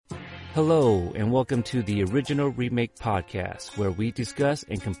Hello, and welcome to the Original Remake Podcast, where we discuss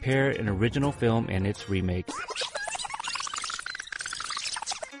and compare an original film and its remake.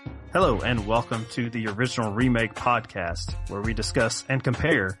 Hello, and welcome to the Original Remake Podcast, where we discuss and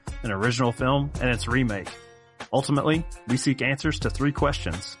compare an original film and its remake. Ultimately, we seek answers to 3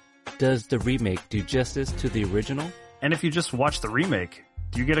 questions. Does the remake do justice to the original? And if you just watch the remake,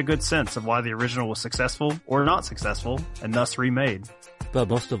 do you get a good sense of why the original was successful or not successful, and thus remade? But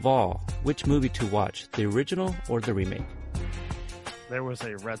most of all, which movie to watch, the original or the remake? There was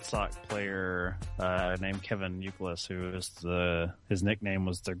a Red Sox player named Kevin Youkilis who was his nickname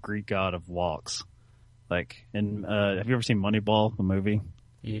was the Greek god of walks. Like, have you ever seen Moneyball, the movie?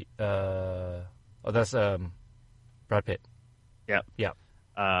 That's Brad Pitt. Yeah. Yeah.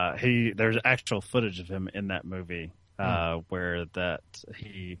 There's actual footage of him in that movie. Because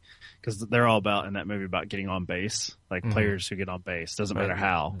they're all about in that movie about getting on base, like players who get on base. Doesn't matter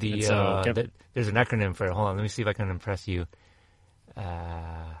how. There's an acronym for it. Hold on, let me see if I can impress you.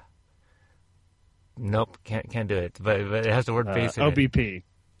 Nope, can't do it. But it has the word base in OBP,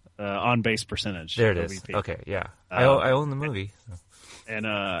 on base percentage. There it is. OBP. Okay, yeah. I own the movie.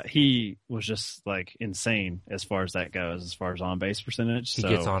 And he was just like insane as far as that goes, as far as on base percentage. He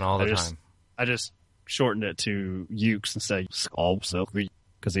gets on all the time. I just shortened it to Ukes instead of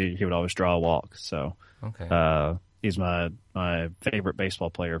because he would always draw a walk. So okay. He's my favorite baseball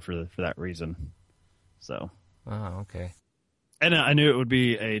player for that reason. So okay. And I knew it would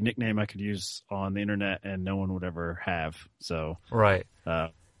be a nickname I could use on the internet and no one would ever have. So right.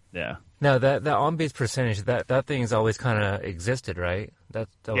 Yeah. Now that on base percentage, that thing's always kind of existed, right? That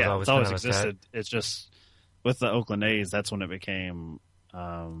was always it's always existed. It's just with the Oakland A's, that's when it became.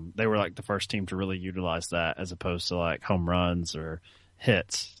 They were like the first team to really utilize that, as opposed to like home runs or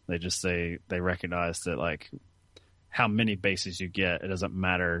hits. They recognized that like how many bases you get, it doesn't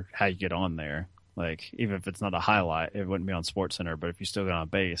matter how you get on there. Like even if it's not a highlight, it wouldn't be on SportsCenter. But if you still get on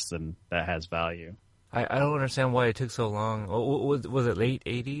base, then that has value. I don't understand why it took so long. Was it late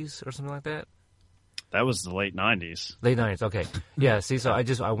 80s or something like that? That was the late 90s. Late 90s, okay. Yeah, see, so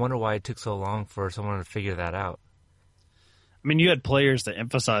I wonder why it took so long for someone to figure that out. I mean, you had players that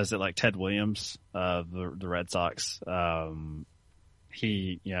emphasized it, like Ted Williams, the Red Sox.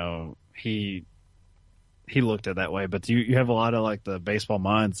 He looked at it that way, but you have a lot of like the baseball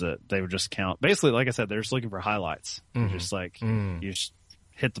minds that they would just count. Basically, like I said, they're just looking for highlights. Mm-hmm. Just like you just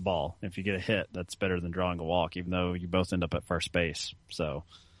hit the ball. If you get a hit, that's better than drawing a walk, even though you both end up at first base. So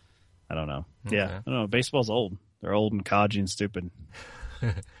I don't know. Okay. Yeah, I don't know. Baseball's old. They're old and codgy and stupid.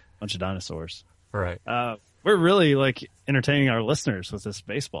 Bunch of dinosaurs. Right. We're really like entertaining our listeners with this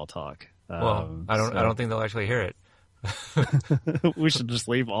baseball talk. Well, I don't think they'll actually hear it. We should just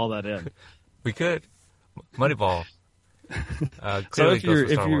leave all that in. We could. Moneyball. So if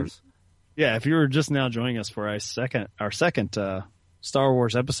you were just now joining us for our second Star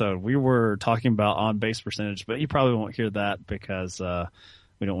Wars episode, we were talking about on base percentage, but you probably won't hear that because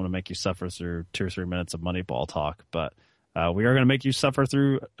we don't want to make you suffer through 2 or 3 minutes of Moneyball talk. But we are going to make you suffer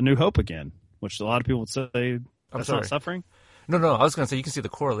through A New Hope again, which a lot of people would say that's not suffering. No, I was going to say you can see the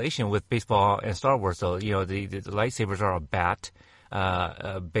correlation with baseball and Star Wars. So the lightsabers are a bat,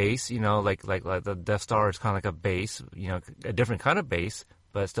 a base. Like the Death Star is kind of like a base. A different kind of base,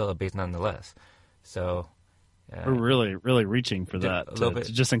 but still a base nonetheless. So we're really, really reaching for that to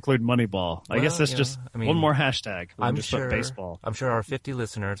just include Moneyball. I guess that's just one more hashtag. I'm sure baseball. I'm sure our 50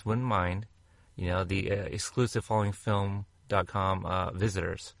 listeners wouldn't mind. The exclusive followingfilm.com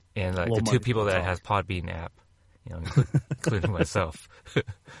visitors. And like the 2 people that has Podbean app, including myself.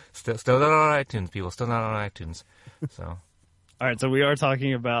 still not on iTunes, people. Still not on iTunes. So, all right. So we are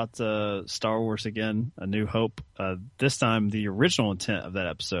talking about Star Wars again, A New Hope. This time, the original intent of that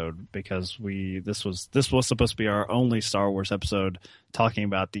episode, because this was supposed to be our only Star Wars episode, talking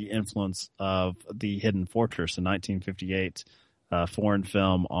about the influence of The Hidden Fortress, a 1958 foreign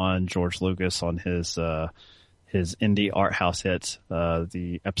film on George Lucas on his indie art house hit,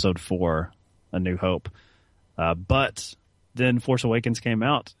 the episode 4, A New Hope. But then Force Awakens came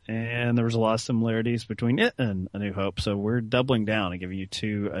out, and there was a lot of similarities between it and A New Hope. So we're doubling down and giving you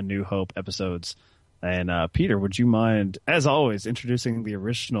 2 A New Hope episodes. And Peter, would you mind, as always, introducing the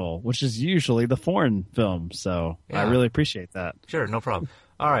original, which is usually the foreign film? So yeah. I really appreciate that. Sure, no problem.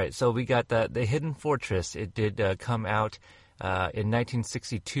 All right, so we got The Hidden Fortress. It did come out in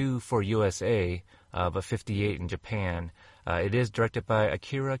 1962 for USA, but 58 in Japan. It is directed by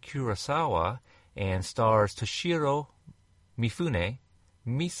Akira Kurosawa and stars Toshiro Mifune,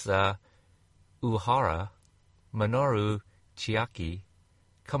 Misa Uhara, Minoru Chiaki,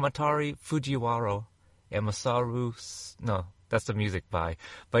 Kamatari Fujiwara, and That's the music by.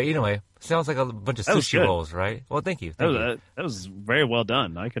 But anyway, sounds like a bunch of That was sushi good. rolls, right? Well, thank you. Thank you. That was very well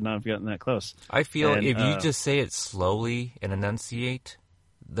done. I could not have gotten that close. I feel And, if you just say it slowly and enunciate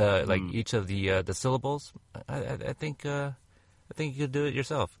each of the syllables, I think you could do it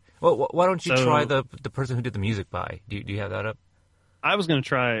yourself. Well, why don't you try the person who did the music by? Do you have that up? I was going to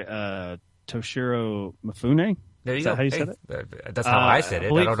try Toshiro Mifune. There you Is go. that how you said it? That's how I said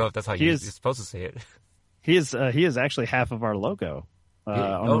it. I don't know if that's how you're is- supposed to say it. He is actually half of our logo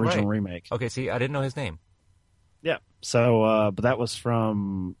on the original remake. Okay, see, I didn't know his name. Yeah. So, but that was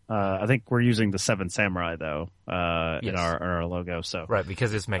from. I think we're using the Seven Samurai though in our logo. So right,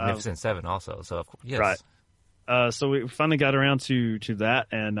 because it's Magnificent Seven also. So yes. Right. So we finally got around to that,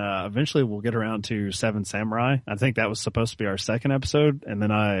 and eventually we'll get around to Seven Samurai. I think that was supposed to be our second episode, and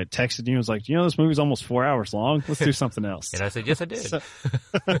then I texted you and was like, this movie's almost 4 hours long. Let's do something else. And I said, yes, I did.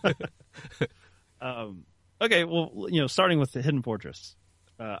 Okay, well, starting with the Hidden Fortress,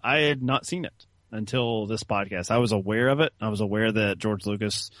 I had not seen it until this podcast. I was aware of it. I was aware that George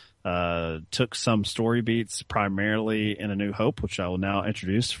Lucas took some story beats primarily in A New Hope, which I will now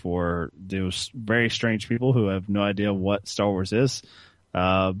introduce for those very strange people who have no idea what Star Wars is.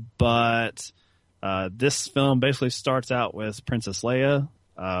 But this film basically starts out with Princess Leia,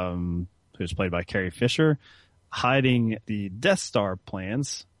 who's played by Carrie Fisher, hiding the Death Star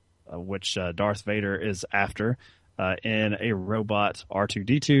plans, which Darth Vader is after, in a robot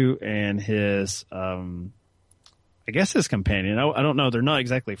R2-D2 and his, I guess his companion. I don't know. They're not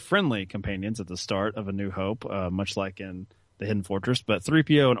exactly friendly companions at the start of A New Hope, much like in the Hidden Fortress, but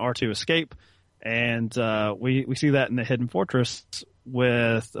 3PO and R2 escape. And we see that in the Hidden Fortress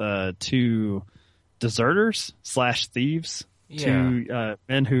with two deserters / thieves. Yeah. Two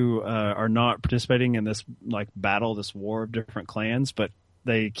men who are not participating in this battle, this war of different clans, but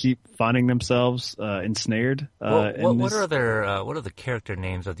they keep finding themselves ensnared. What are the character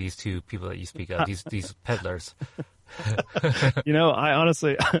names of these two people that you speak of? These peddlers. I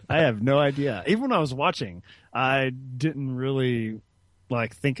honestly I have no idea. Even when I was watching, I didn't really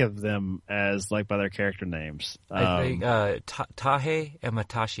think of them as by their character names. I think Tahe and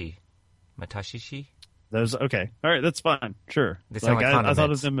Matashi. Matashishi? Those okay. All right, that's fine. Sure. They sound like I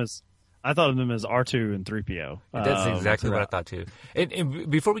thought of them as R2 and 3PO. That's exactly what I thought too. And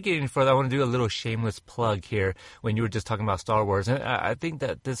before we get any further, I want to do a little shameless plug here when you were just talking about Star Wars. And I think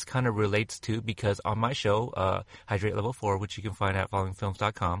that this kind of relates to, because on my show, Hydrate Level 4, which you can find at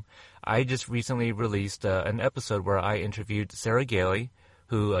followingfilms.com, I just recently released an episode where I interviewed Sarah Gailey,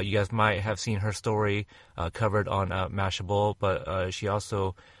 who you guys might have seen her story covered on Mashable, but she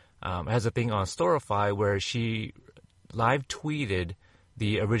also has a thing on Storify where she live tweeted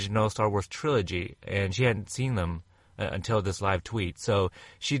the original Star Wars trilogy, and she hadn't seen them until this live tweet. So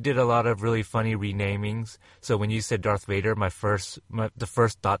she did a lot of really funny renamings. So when you said Darth Vader, the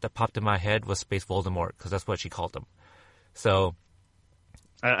first thought that popped in my head was Space Voldemort, because that's what she called him. So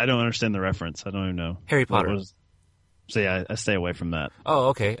I don't understand the reference. I don't even know. Harry Potter. So yeah, I stay away from that. Oh,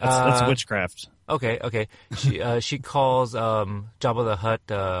 okay. That's witchcraft. Okay. She calls Jabba the Hutt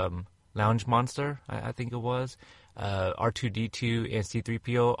lounge monster, I think it was. R2-D2 and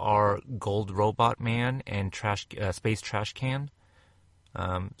C-3PO are Gold Robot Man and Space Trash Can.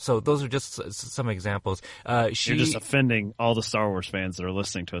 So those are just some example. You're just offending all the Star Wars fans that are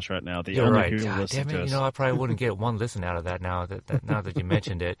listening to us right now. You're right. God damn it! I probably wouldn't get one listen out of that now that you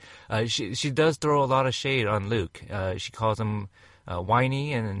mentioned it. She does throw a lot of shade on Luke. She calls him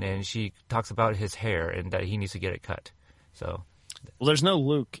whiny, and she talks about his hair and that he needs to get it cut. So. Well, there's no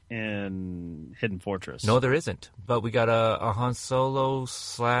Luke in Hidden Fortress. No, there isn't. But we got a Han Solo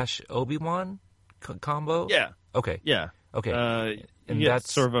 / Obi-Wan combo. Yeah. Okay. Yeah. Okay. And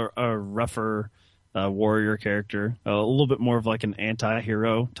that's sort of a rougher warrior character, a little bit more of an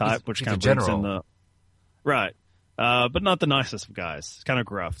anti-hero type, which kind of brings in the right, but not the nicest of guys. It's kind of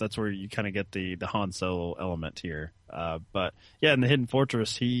gruff. That's where you kind of get the Han Solo element here. But yeah, in the Hidden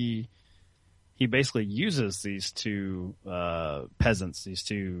Fortress, he basically uses these two peasants, these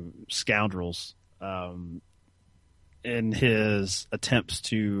two scoundrels, in his attempts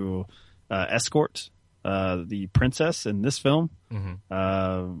to escort the princess in this film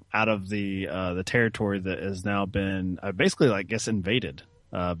out of the territory that has now been basically, I guess, invaded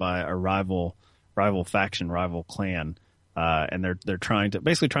by a rival faction, rival clan, and they're trying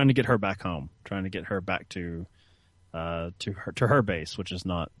to get her back home, trying to get her back to her base, which is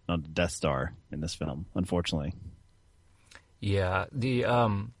not the Death Star in this film, unfortunately. Yeah, the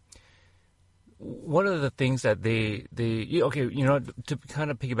one of the things that to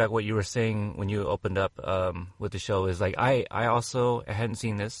kind of piggyback what you were saying when you opened up with the show is I also hadn't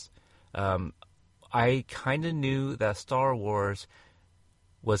seen this. I kind of knew that Star Wars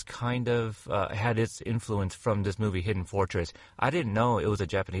was kind of had its influence from this movie Hidden Fortress. I didn't know it was a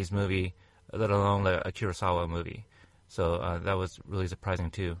Japanese movie, let alone a Kurosawa movie. So that was really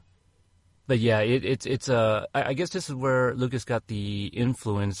surprising too. But yeah, it's I guess this is where Lucas got the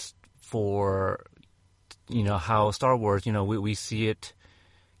influence for, how Star Wars, we see it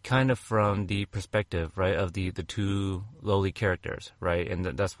kind of from the perspective, right, of the two lowly characters, right? And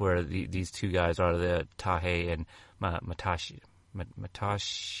that's where these two guys are, the Tahei and Matashi.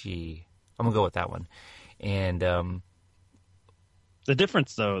 Matashi. I'm gonna go with that one. And the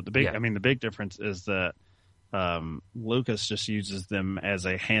difference, though, the big difference is that Lucas just uses them as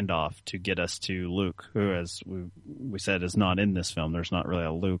a handoff to get us to Luke, who, as we said, is not in this film. There's not really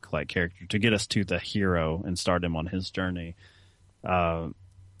a Luke-like character to get us to the hero and start him on his journey.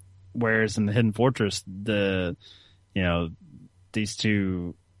 Whereas in the Hidden Fortress, these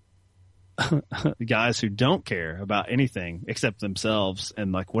two guys who don't care about anything except themselves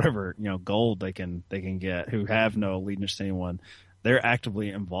and like whatever gold they can get, who have no allegiance to anyone, they're actively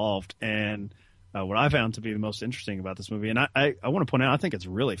involved. And what I found to be the most interesting about this movie, and I want to point out, I think it's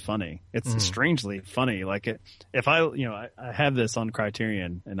really funny. It's strangely funny. Like if I have this on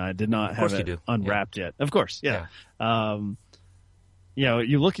Criterion and I did not have it unwrapped yet. Of course, yeah.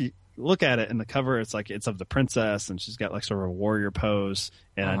 You look at it in the cover, it's like it's of the princess, and she's got like sort of a warrior pose.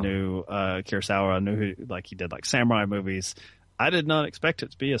 And I knew Kurosawa. I knew he did like samurai movies. I did not expect it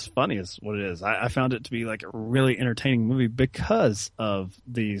to be as funny as what it is. I found it to be like a really entertaining movie because of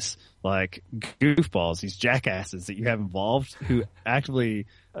these like goofballs, these jackasses that you have involved who actively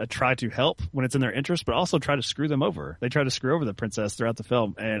try to help when it's in their interest, but also try to screw them over. They try to screw over the princess throughout the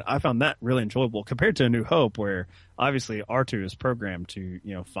film, and I found that really enjoyable compared to A New Hope, where obviously R2 is programmed to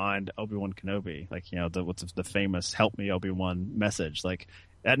find Obi-Wan Kenobi, like what's the famous "Help me, Obi-Wan" message. Like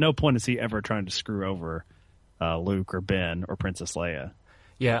at no point is he ever trying to screw over Luke or Ben or Princess Leia.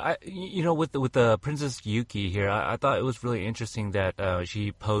 Yeah, with the Princess Yuki here, I thought it was really interesting that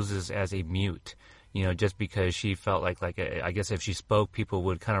she poses as a mute. Just because she felt like I guess if she spoke, people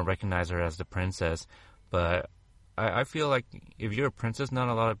would kind of recognize her as the princess. But I feel like if you're a princess, not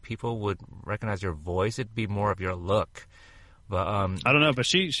a lot of people would recognize your voice. It'd be more of your look. But I don't know. But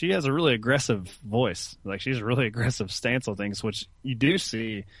she has a really aggressive voice. Like she's a really aggressive stance on things, which you do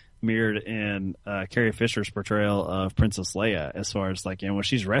see mirrored in Carrie Fisher's portrayal of Princess Leia, as far as when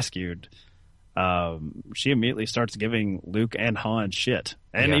she's rescued, she immediately starts giving Luke and Han shit,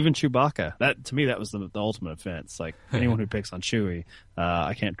 and even Chewbacca. That to me, that was the ultimate offense. Like anyone who picks on Chewie,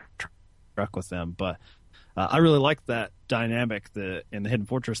 I can't truck with them. But I really like that dynamic that in the Hidden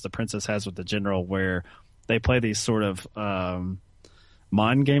Fortress the princess has with the general, where they play these sort of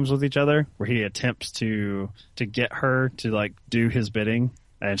mind games with each other, where he attempts to get her to do his bidding.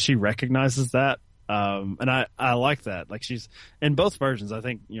 And she recognizes that. And I like that. Like she's in both versions. I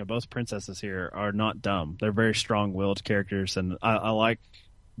think, both princesses here are not dumb. They're very strong-willed characters. And I like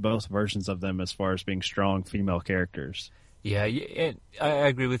both versions of them as far as being strong female characters. Yeah. And I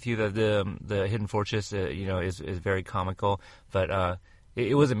agree with you that the Hidden Fortress, is very comical. But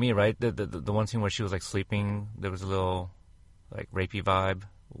it wasn't me, right? The one scene where she was sleeping, there was a little rapey vibe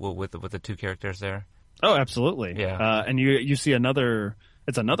with the two characters there. Oh, absolutely. Yeah. And you see another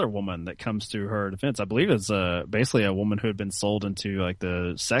woman that comes to her defense. I believe it's basically a woman who had been sold into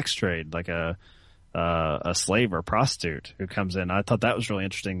the sex trade, like a slave or prostitute who comes in. I thought that was really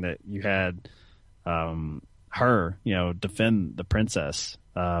interesting that you had her, defend the princess.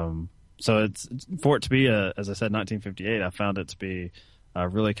 So it's for it to be as I said, 1958. I found it to be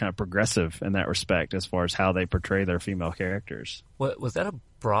really kind of progressive in that respect as far as how they portray their female characters. What was that, a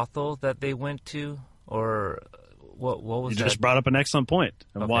brothel that they went to, or? What was you that? just brought up an excellent point.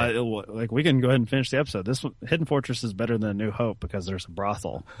 And okay. Why we can go ahead and finish the episode. This Hidden Fortress is better than New Hope because there's a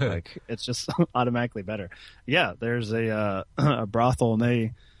brothel. It's just automatically better. Yeah, there's a brothel, and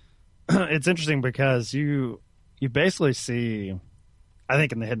they. It's interesting because you basically see, I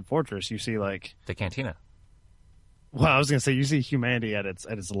think in the Hidden Fortress you see the cantina. Well, I was going to say you see humanity at its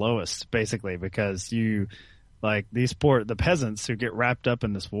lowest, basically, because the peasants who get wrapped up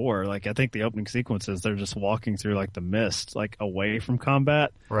in this war, I think the opening sequences, they're just walking through the mist, away from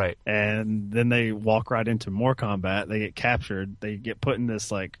combat. Right. And then they walk right into more combat. They get captured. They get put in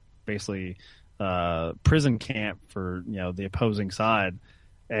this basically prison camp for, the opposing side.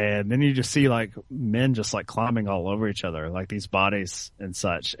 And then you just see men just climbing all over each other, these bodies and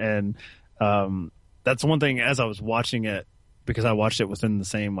such. And that's one thing as I was watching it, because I watched it within the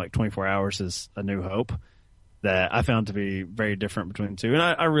same 24 hours as A New Hope. that I found to be very different between the two. And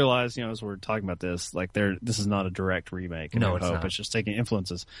I realize, as we're talking about this, like this is not a direct remake. No, it's not. It's just taking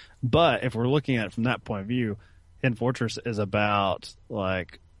influences. But if we're looking at it from that point of view, Hidden Fortress is about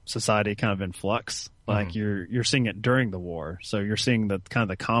like society kind of in flux. Like you're seeing it during the war. So you're seeing the kind of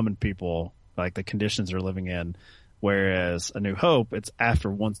the common people, like the conditions they're living in. Whereas A New Hope, it's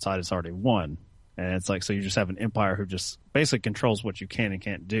after one side has already won. And it's like, so you just have an empire who just basically controls what you can and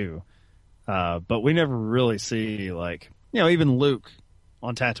can't do. But we never really see, like, even Luke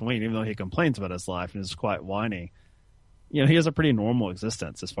on Tatooine, even though he complains about his life and is quite whiny, he has a pretty normal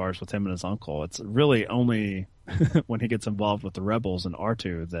existence as far as with him and his uncle. It's really only when he gets involved with the rebels and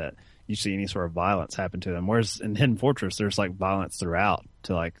R2 that you see any sort of violence happen to them. Whereas in Hidden Fortress, there's like violence throughout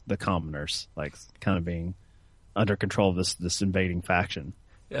to like the commoners, like kind of being under control of this invading faction.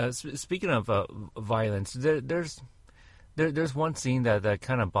 Speaking of violence, there's one scene that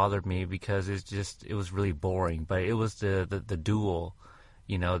kind of bothered me because it was really boring. But it was the duel,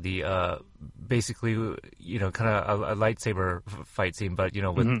 basically kind of a lightsaber fight scene, but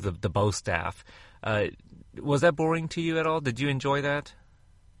with the bow staff. Was that boring to you at all? Did you enjoy that?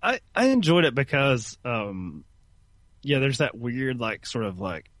 I enjoyed it because there's that weird like sort of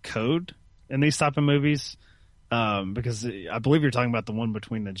like code in these type of movies. Because I believe you're talking about the one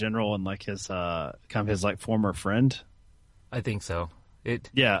between the general and like his kind of his like former friend. I think so.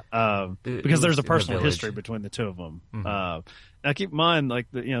 Because there's a personal history between the two of them. Now keep in mind, like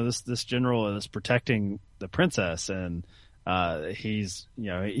this general is protecting the princess, and he's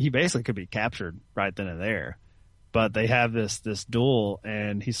he basically could be captured right then and there. But they have this duel,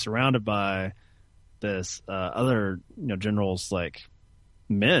 and he's surrounded by this other general's like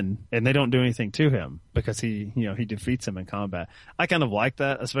men, and they don't do anything to him because he defeats him in combat. I kind of like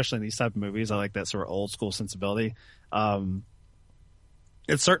that, especially in these type of movies. I like that sort of old school sensibility.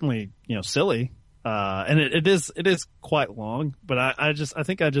 It's certainly silly, and it is quite long, but I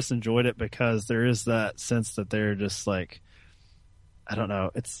think I just enjoyed it because there is that sense that they're just like, I don't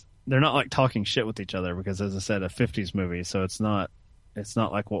know, they're not like talking shit with each other because, as I said, a 50s movie, so it's not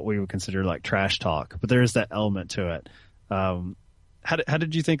like what we would consider like trash talk, but there is that element to it. How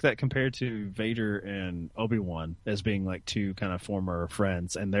did you think that compared to Vader and Obi-Wan as being like two kind of former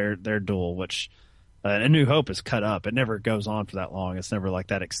friends and their duel, which A New Hope is cut up. It never goes on for that long. It's never like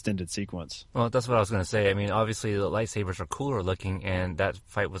that extended sequence. Well, that's what I was going to say. I mean, obviously the lightsabers are cooler looking, and that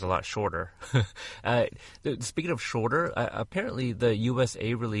fight was a lot shorter. Speaking of shorter, apparently the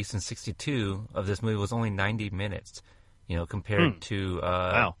USA release in '62 of this movie was only 90 minutes. Compared to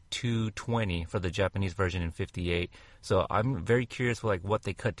 220 for the Japanese version in '58. So I'm very curious, like what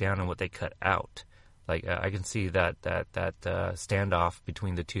they cut down and what they cut out. Like I can see that standoff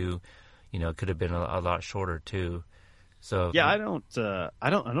between the two, could have been a lot shorter too. So yeah, I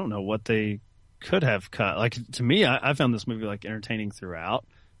don't know what they could have cut. Like to me, I found this movie like entertaining throughout.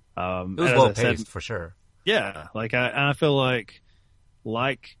 It was well paced for sure. Yeah, like I feel like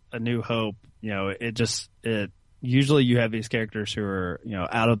A New Hope, it. Usually you have these characters who are,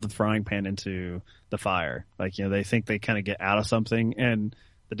 out of the frying pan into the fire. Like, they think they kind of get out of something. And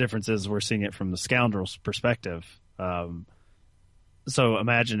the difference is we're seeing it from the scoundrel's perspective. So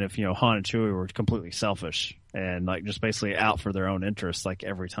imagine if, Han and Chewie were completely selfish and like just basically out for their own interests like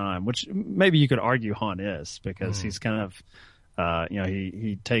every time, which maybe you could argue Han is because he's kind of,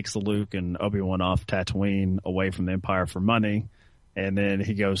 he takes Luke and Obi-Wan off Tatooine away from the Empire for money. And then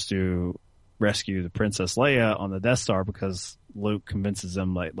he goes to rescue the Princess Leia on the Death Star because Luke convinces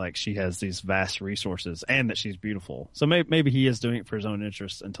him like she has these vast resources and that she's beautiful. So maybe he is doing it for his own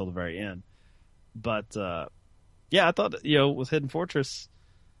interests until the very end. But I thought with Hidden Fortress,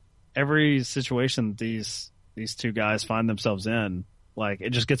 every situation these two guys find themselves in, like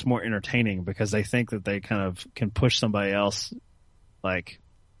it just gets more entertaining because they think that they kind of can push somebody else like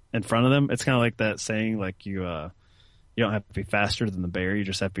in front of them. It's kind of like that saying, like you don't have to be faster than the bear. You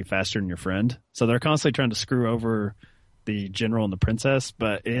just have to be faster than your friend. So they're constantly trying to screw over the general and the princess,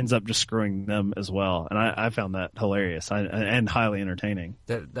 but it ends up just screwing them as well. And I found that hilarious and highly entertaining.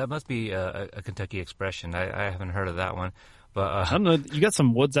 That must be a Kentucky expression. I haven't heard of that one. But I don't know. You got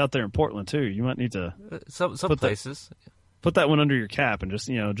some woods out there in Portland too. You might need to some places. Put that one under your cap and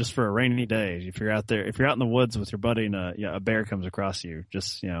just for a rainy day, if you're out in the woods with your buddy and a bear comes across you,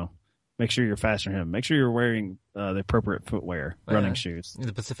 just make sure you're faster than him. Make sure you're wearing the appropriate footwear, running shoes. In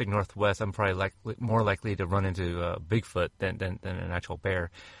the Pacific Northwest, I'm probably more likely to run into Bigfoot than an actual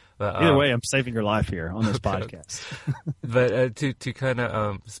bear. But, either way, I'm saving your life here on this podcast. But to kind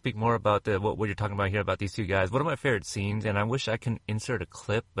of speak more about what you're talking about here about these two guys, one of my favorite scenes, and I wish I can insert a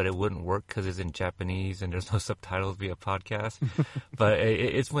clip, but it wouldn't work because it's in Japanese and there's no subtitles via podcast. But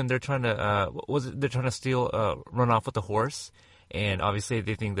it's when they're trying to they're trying to steal run off with the horse. And obviously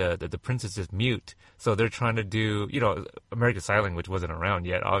they think the princess is mute. So they're trying to do, American Sign Language wasn't around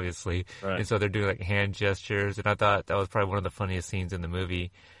yet, obviously. Right. And so they're doing like hand gestures. And I thought that was probably one of the funniest scenes in the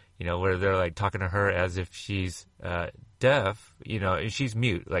movie, where they're like talking to her as if she's deaf, and she's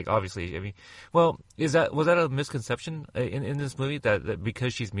mute. Like obviously, I mean, well, was that a misconception in this movie that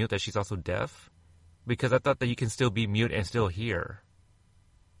because she's mute that she's also deaf? Because I thought that you can still be mute and still hear.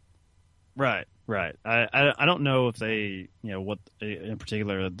 Right. I don't know if they, what in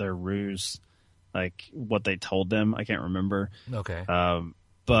particular their ruse, like what they told them. I can't remember. Okay.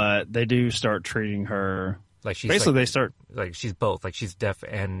 But they do start treating her like she's basically they start like she's both, like she's deaf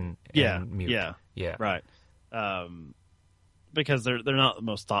and mute. Yeah. Right. Because they're not the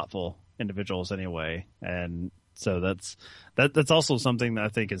most thoughtful individuals anyway, and so that's also something that I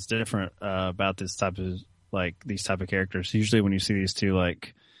think is different about these type of characters. Usually, when you see these two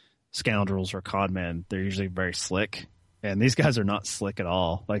like scoundrels or con men, they're usually very slick, and these guys are not slick at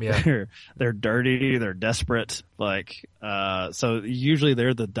all. Like they're dirty, they're desperate, like so usually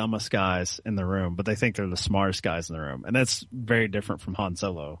they're the dumbest guys in the room, but they think they're the smartest guys in the room, and that's very different from Han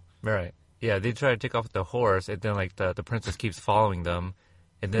Solo. Right. Yeah, they try to take off the horse, and then like the princess keeps following them,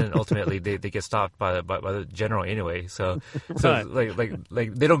 and then ultimately they get stopped by the general anyway. So Right. like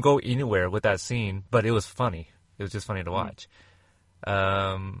they don't go anywhere with that scene, but it was funny. It was just funny to watch.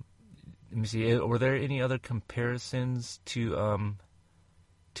 Let me see. Were there any other comparisons to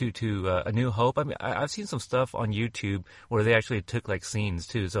A New Hope? I mean, I've seen some stuff on YouTube where they actually took like scenes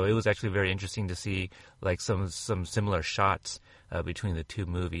too. So it was actually very interesting to see like some similar shots between the two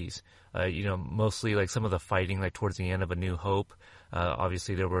movies. Mostly like some of the fighting like towards the end of A New Hope.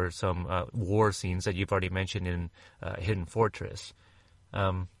 Obviously, there were some war scenes that you've already mentioned in Hidden Fortress.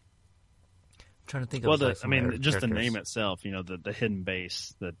 Trying to think of just the name itself, the hidden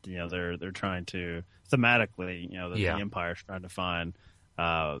base that they're trying to thematically, the Empire's trying to find.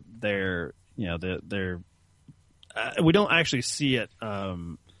 We don't actually see it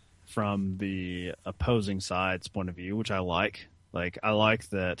from the opposing side's point of view, which I like. Like I like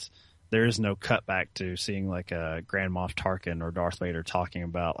that there is no cutback to seeing like a Grand Moff Tarkin or Darth Vader talking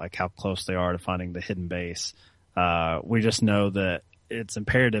about like how close they are to finding the hidden base. We just know that it's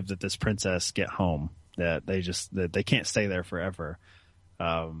imperative that this princess get home, that they can't stay there forever.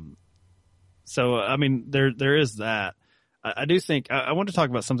 So, I mean, there is that. I do think I want to talk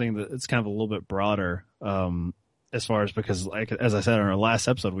about something that's kind of a little bit broader, as far as, because like, as I said in our last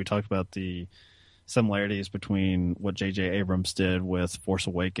episode, we talked about the similarities between what J.J. Abrams did with Force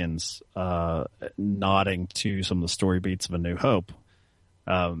Awakens, nodding to some of the story beats of A New Hope.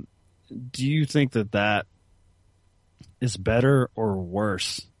 Do you think that is better or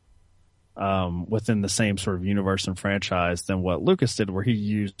worse within the same sort of universe and franchise than what Lucas did, where he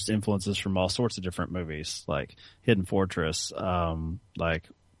used influences from all sorts of different movies, like Hidden Fortress, like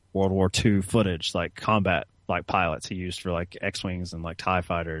World War II footage, like combat, like pilots he used for like X-Wings and like TIE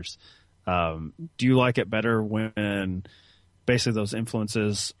fighters. Do you like it better when basically those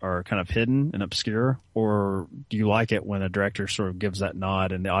influences are kind of hidden and obscure, or do you like it when a director sort of gives that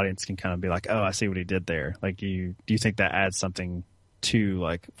nod and the audience can kind of be like, oh, I see what he did there? Like, do you think that adds something to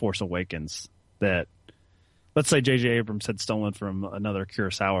like Force Awakens that, let's say J.J. Abrams had stolen from another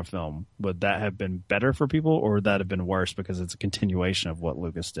Kurosawa film, would that have been better for people, or would that have been worse because it's a continuation of what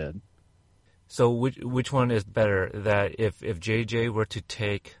Lucas did? So which one is better? That if JJ were to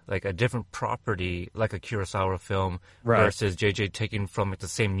take like a different property, like a Kurosawa film, right, versus JJ taking from like the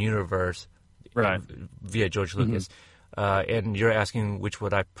same universe, right, via George Lucas, and you're asking which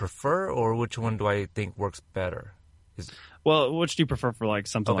would I prefer, or which one do I think works better? Well, which do you prefer for like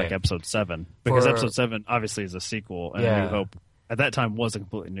something like Episode 7? Because Episode 7 obviously is a sequel, and A New Hope at that time was a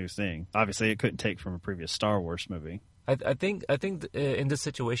completely new thing. Obviously, it couldn't take from a previous Star Wars movie. I think in this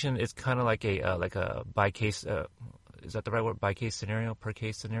situation it's kind of like a by case. Is that the right word? By case scenario, per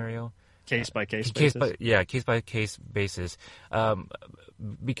case scenario, case by case basis. Case by case basis.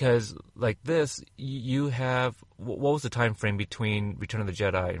 Because like this, you have what was the time frame between Return of the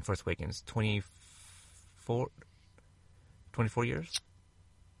Jedi and Force Awakens? 24 years.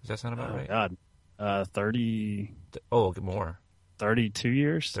 Does that sound about right? God, 30. Oh, more. 32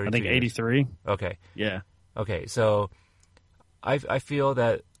 years. 32 I think years. 83. Okay. Yeah. Okay, so I feel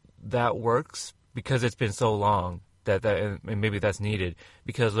that that works because it's been so long that and maybe that's needed.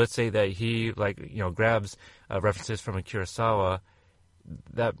 Because let's say that he grabs references from a Kurosawa,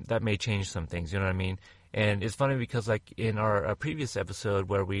 that may change some things. You know what I mean? And it's funny because like in our previous episode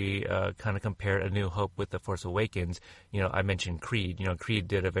where we kind of compared A New Hope with The Force Awakens, I mentioned Creed. Creed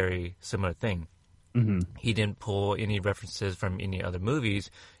did a very similar thing. Mm-hmm. He didn't pull any references from any other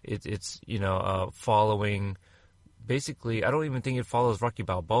movies. It's following. Basically, I don't even think it follows Rocky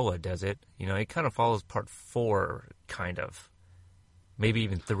Balboa, does it? It kind of follows Part 4, kind of. Maybe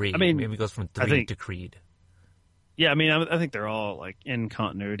even 3. I mean, maybe it goes from 3 to Creed. Yeah, I mean, I think they're all like in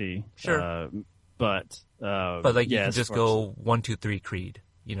continuity. Sure. But like you can just go 1, 2, 3 Creed.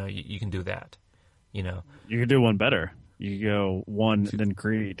 You can do that. You could do one better. You could go 1 then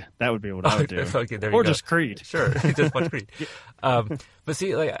Creed. That would be what I would do. Okay, there or you go. Just Creed. Sure, just watch Creed. But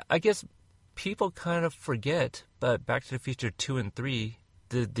see, like I guess people kind of forget, but Back to the Future 2 and 3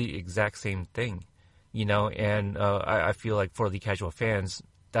 did the exact same thing. And I feel like for the casual fans,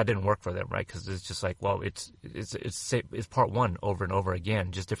 that didn't work for them, right? Because it's just like, well, it's Part 1 over and over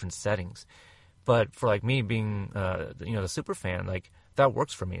again, just different settings. But for like me being, the super fan, like that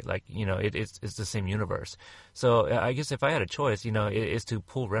works for me. Like, it's the same universe. So I guess if I had a choice, it is to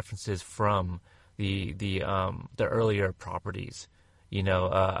pull references from the earlier properties.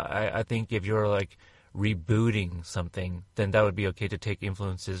 I think if you're like rebooting something, then that would be okay to take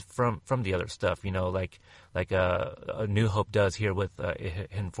influences from the other stuff. Like A New Hope does here with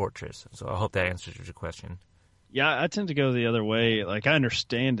Hidden Fortress. So I hope that answers your question. Yeah, I tend to go the other way. Like I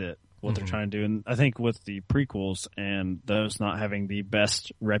understand it. What they're trying to do. And I think with the prequels and those not having the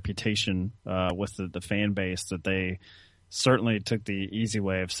best reputation with the fan base, that they certainly took the easy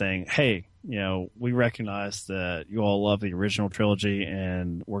way of saying, hey, we recognize that you all love the original trilogy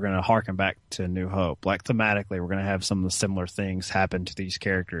and we're going to harken back to New Hope. Like thematically, we're going to have some of the similar things happen to these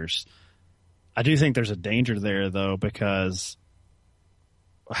characters. I do think there's a danger there, though, because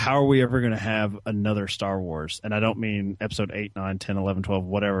how are we ever going to have another Star Wars? And I don't mean episode 8, 9, 10, 11, 12,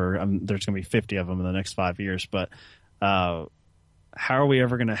 whatever. There's going to be 50 of them in the next 5 years. But how are we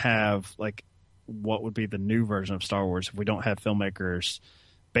ever going to have, like, what would be the new version of Star Wars if we don't have filmmakers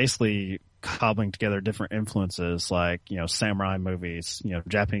basically cobbling together different influences like, samurai movies,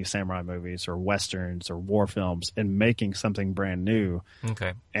 Japanese samurai movies or Westerns or war films and making something brand new?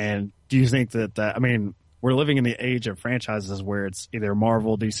 Okay. And do you think that I mean, we're living in the age of franchises where it's either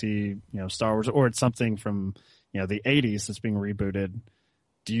Marvel, DC, Star Wars, or it's something from, the 80s that's being rebooted.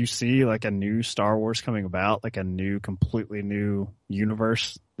 Do you see like a new Star Wars coming about, like a completely new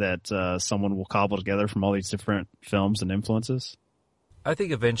universe that someone will cobble together from all these different films and influences? I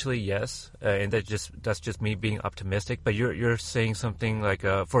think eventually, yes, and that's just me being optimistic. But you're saying something like,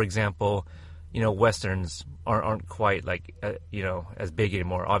 for example, Westerns aren't quite like, as big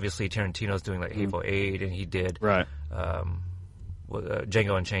anymore. Obviously, Tarantino's doing like Hateful Eight, and he did right.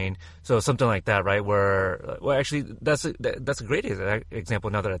 Django Unchained. So something like that, right? Where, well, actually, that's a great example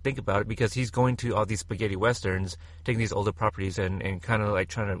now that I think about it, because he's going to all these spaghetti Westerns, taking these older properties and kind of like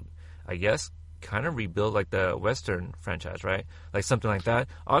trying to, I guess, kind of rebuild like the Western franchise, right? Like something like that.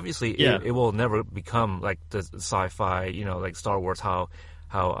 Obviously, yeah. it will never become like the sci-fi, like Star Wars, how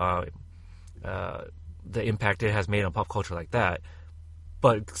the impact it has made on pop culture like that.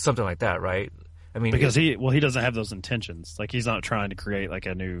 But something like that, right? I mean, because he doesn't have those intentions. Like, he's not trying to create like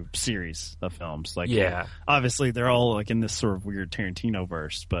a new series of films. Like, yeah, obviously they're all like in this sort of weird Tarantino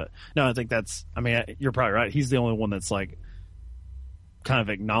verse. But no, I think you're probably right. He's the only one that's like kind of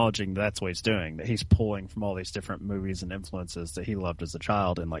acknowledging that's what he's doing, that he's pulling from all these different movies and influences that he loved as a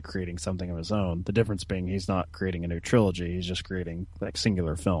child and like creating something of his own. The difference being he's not creating a new trilogy. He's just creating like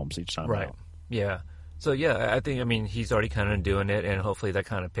singular films each time. Right. out. Yeah. So yeah, I mean, he's already kind of doing it, and hopefully that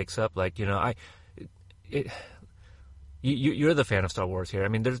kind of picks up. Like, you're the fan of Star Wars here. I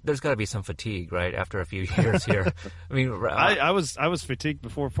mean, there's got to be some fatigue, right, after a few years here. I mean, I was fatigued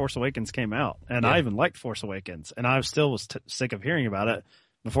before Force Awakens came out, and I even liked Force Awakens, and I still was sick of hearing about it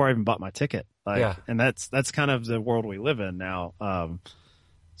before I even bought my ticket. And that's kind of the world we live in now.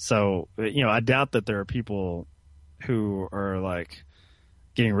 So I doubt that there are people who are like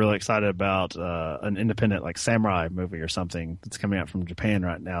getting really excited about an independent like samurai movie or something that's coming out from Japan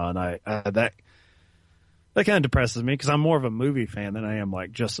right now, and that kind of depresses me, because I'm more of a movie fan than I am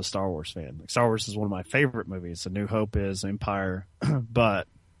like just a Star Wars fan. Like, Star Wars is one of my favorite movies. A New Hope is, Empire, but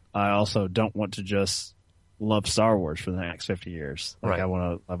I also don't want to just love Star Wars for the next 50 years. Like, right. I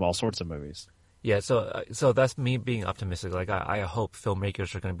want to love all sorts of movies. Yeah, so that's me being optimistic. Like, I hope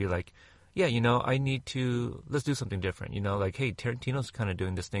filmmakers are going to be like, yeah, let's do something different. Like, hey, Tarantino's kind of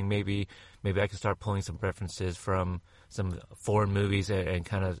doing this thing. Maybe I can start pulling some references from some foreign movies and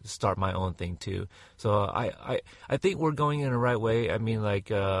kind of start my own thing too. So I think we're going in the right way. I mean,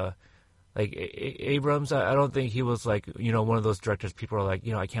 Abrams, I don't think he was like, one of those directors people are like,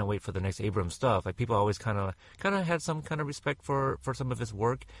 I can't wait for the next Abrams stuff. Like, people always kind of had some kind of respect for some of his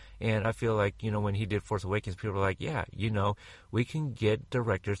work. And I feel like, when he did Force Awakens, people were like, yeah, we can get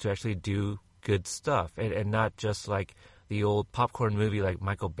directors to actually do good stuff and not just like the old popcorn movie like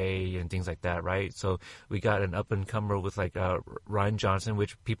Michael Bay and things like that, right? So we got an up-and-comer with like Rian Johnson,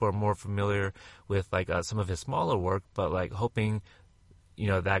 which people are more familiar with like some of his smaller work, but like hoping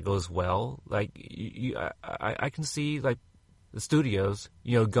that goes well. Like I can see like the studios,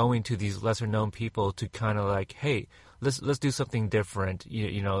 going to these lesser known people to kind of like, hey, let's do something different,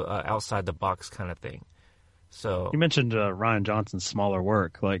 outside the box kind of thing. So you mentioned Rian Johnson's smaller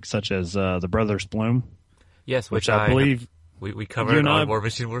work, like such as The Brothers Bloom. Yes, which I believe we covered on War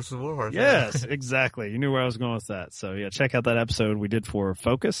Machine vs. Warhorse. Yes, exactly. You knew where I was going with that. So yeah, check out that episode we did for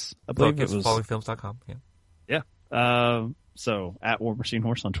Focus. I believe Focus, it was fallingfilms.com. Yeah. Yeah. So at War Machine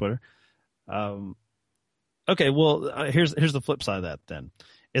Horse on Twitter. Okay, well, here's the flip side of that then.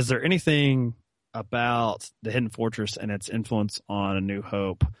 Is there anything about the Hidden Fortress and its influence on A New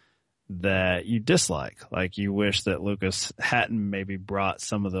Hope that you dislike? Like you wish that Lucas hadn't maybe brought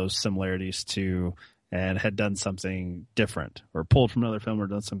some of those similarities to and had done something different or pulled from another film or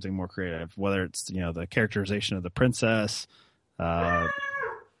done something more creative, whether it's, the characterization of the princess, the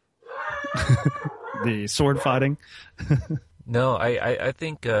sword fighting. No, I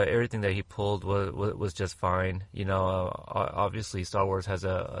think everything that he pulled was just fine. Obviously Star Wars has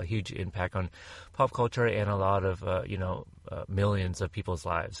a huge impact on pop culture and a lot of, millions of people's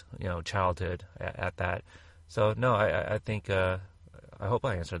lives, childhood at that. So, no, I think, I hope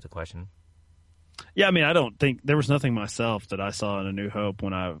I answered the question. Yeah, I mean, I don't think there was nothing myself that I saw in A New Hope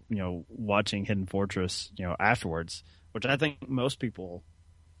when I, watching Hidden Fortress, afterwards, which I think most people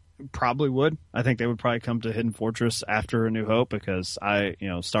probably would. I think they would probably come to Hidden Fortress after A New Hope because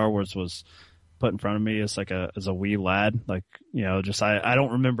Star Wars was put in front of me as a wee lad. Like, I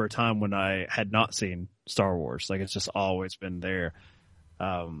don't remember a time when I had not seen Star Wars. Like, it's just always been there.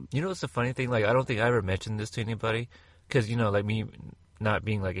 It's a funny thing. Like, I don't think I ever mentioned this to anybody because, like me not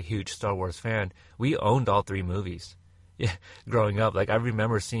being like a huge Star Wars fan, we owned all three movies. Yeah, growing up, like I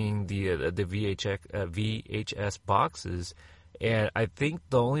remember seeing the VHS boxes, and I think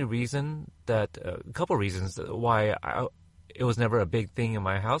the only reason that a couple reasons why it was never a big thing in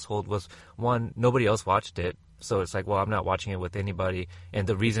my household was, one, nobody else watched it, so it's like, well, I'm not watching it with anybody, and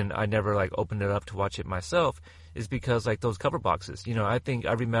the reason I never like opened it up to watch it myself is because like those cover boxes. I think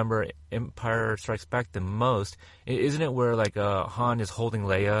I remember Empire Strikes Back the most. Isn't it where like Han is holding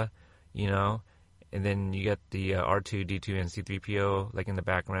Leia, and then you get the R2, D2, and C-3PO like in the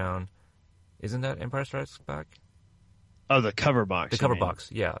background. Isn't that Empire Strikes Back? Oh, the cover box. The cover box,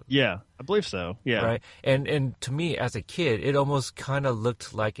 yeah. Yeah, I believe so. Yeah. Right. And to me as a kid, it almost kind of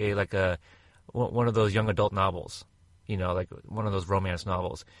looked like one of those young adult novels. Like one of those romance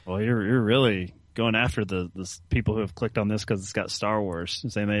novels. Well, you're really going after the people who have clicked on this because it's got Star Wars,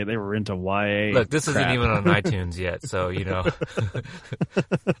 saying they were into YA. Look, this crap. Isn't even on iTunes yet, so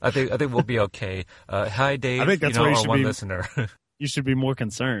I think we'll be okay. Hi, Dave. I think that's why you should one listener. You should be more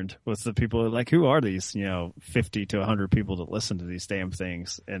concerned with the people like, who are these 50 to 100 people that listen to these damn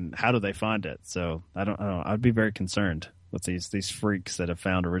things, and how do they find it? So I don't know. I'd be very concerned with these freaks that have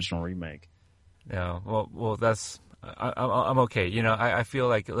found original remake. Yeah, well, that's. I'm okay. I feel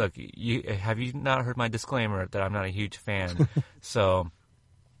like, look, have you not heard my disclaimer that I'm not a huge fan? So,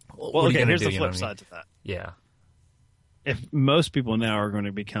 well, okay, here's the flip side to that. Yeah. If most people now are going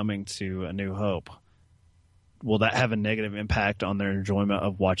to be coming to A New Hope, will that have a negative impact on their enjoyment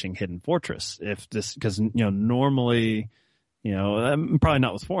of watching Hidden Fortress? Because normally, probably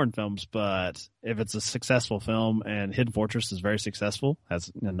not with foreign films, but if it's a successful film and Hidden Fortress is very successful,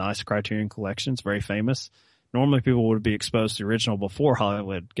 has a nice Criterion collection, it's very famous. Normally people would be exposed to the original before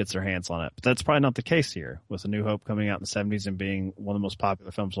Hollywood gets their hands on it. But that's probably not the case here, with A New Hope coming out in the 70s and being one of the most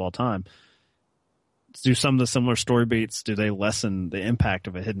popular films of all time. Do some of the similar story beats, do they lessen the impact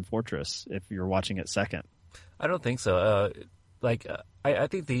of A Hidden Fortress if you're watching it second? I don't think so. I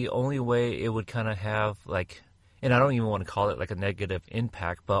think the only way it would kind of have and I don't even want to call it like a negative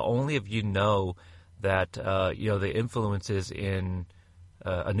impact, but only if that, the influences in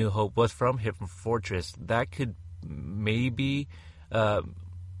A New Hope was from Hidden Fortress, that could maybe,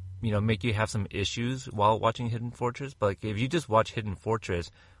 make you have some issues while watching Hidden Fortress. But if you just watch Hidden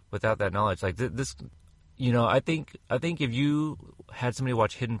Fortress without that knowledge, like this, I think if you had somebody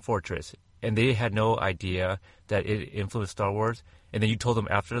watch Hidden Fortress and they had no idea that it influenced Star Wars, and then you told them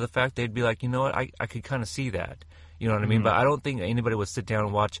after the fact, they'd be like, you know what, I could kind of see that. You know what I mean? But I don't think anybody would sit down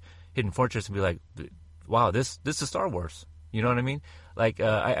and watch Hidden Fortress and be like, wow, this is Star Wars. You know what I mean? Like,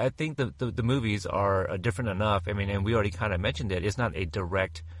 I think the movies are different enough. I mean, and we already kind of mentioned it. It's not a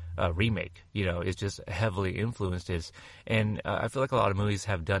direct remake. You know, it's just heavily influenced it. And I feel like a lot of movies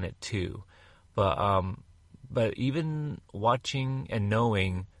have done it too. But even watching and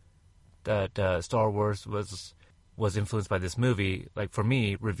knowing that Star Wars was influenced by this movie, like for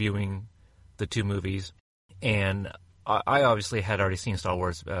me, reviewing the two movies, and I obviously had already seen Star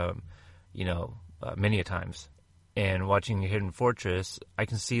Wars, many a times. And watching Hidden Fortress, I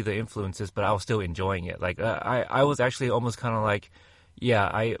can see the influences, but I was still enjoying it. Like I was actually almost kind of like, yeah,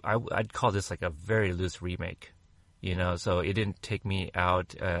 I'd call this like a very loose remake, you know. So it didn't take me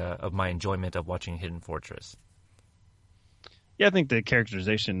out of my enjoyment of watching Hidden Fortress. Yeah, I think the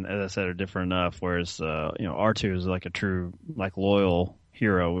characterization, as I said, are different enough. Whereas R2 is like a true like loyal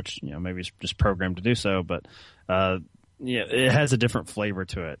hero, which maybe it's just programmed to do so, but it has a different flavor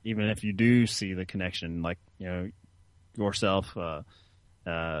to it. Even if you do see the connection, like yourself,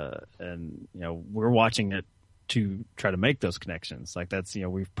 and we're watching it to try to make those connections. Like that's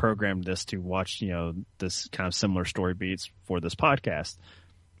we've programmed this to watch this kind of similar story beats for this podcast.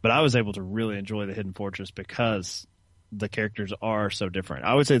 But I was able to really enjoy the Hidden Fortress because the characters are so different.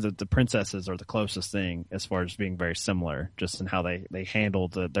 I would say that the princesses are the closest thing as far as being very similar, just in how they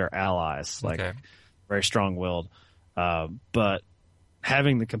handled their allies, like very strong-willed. But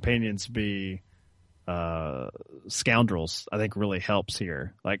having the companions be scoundrels, I think really helps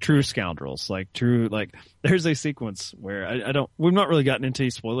here. Like true scoundrels, there's a sequence where we've not really gotten into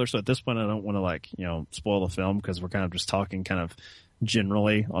spoilers, so at this point I don't want to spoil the film because we're kind of just talking kind of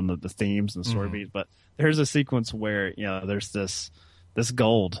generally on the themes and the story beats. But there's a sequence where there's this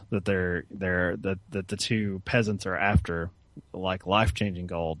gold that that the two peasants are after, like life-changing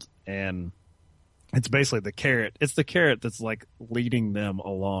gold, and it's basically the carrot. It's the carrot that's like leading them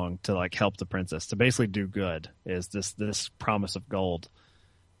along to like help the princess to basically do good. Is this promise of gold?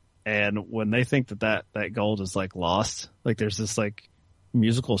 And when they think that gold is like lost, like there's this like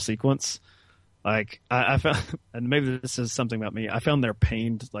musical sequence. Like I found, and maybe this is something about me, I found their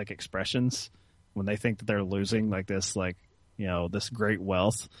pained like expressions when they think that they're losing like this this great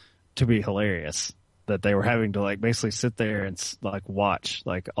wealth to be hilarious. That they were having to like basically sit there and like watch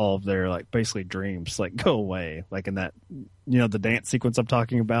like all of their like basically dreams like go away, like in that the dance sequence I'm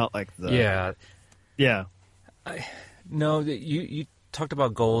talking about, like you talked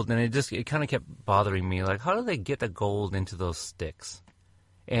about gold, and it kind of kept bothering me, like how do they get the gold into those sticks,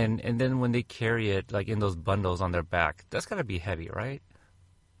 and then when they carry it like in those bundles on their back, that's got to be heavy, right?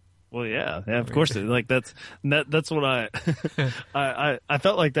 Well, yeah, of course. Like that's what I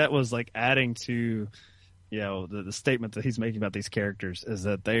felt like that was like adding to, the statement that he's making about these characters is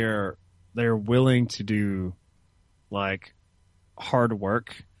that they're willing to do like hard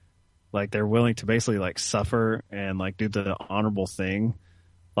work, like they're willing to basically like suffer and like do the honorable thing,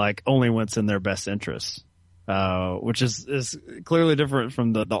 like only when it's in their best interest, which is clearly different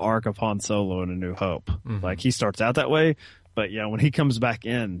from the arc of Han Solo in A New Hope. Mm-hmm. Like he starts out that way. But when he comes back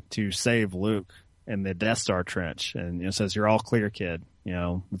in to save Luke in the Death Star trench and says, "You're all clear, kid.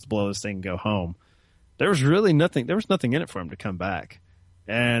 Let's blow this thing and go home." There was really nothing. There was nothing in it for him to come back.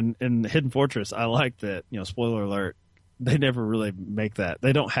 And in Hidden Fortress, I like that. Spoiler alert: they never really make that.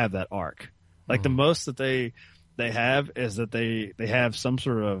 They don't have that arc. Like the most that they have is that they have some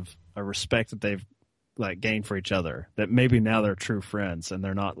sort of a respect that they've like gained for each other. That maybe now they're true friends and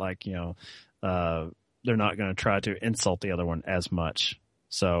they're not like they're not going to try to insult the other one as much.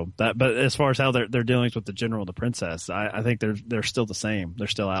 So but as far as how their dealings with the general and the princess, I think they're still the same. They're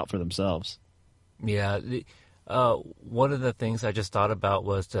still out for themselves. Yeah. One of the things I just thought about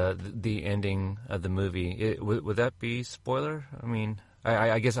was the ending of the movie. Would that be spoiler? I mean,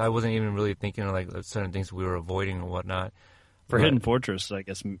 I guess I wasn't even really thinking of like certain things we were avoiding or whatnot. For Hidden Fortress, I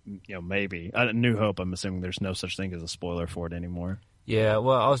guess, maybe. New Hope, I'm assuming there's no such thing as a spoiler for it anymore. Yeah,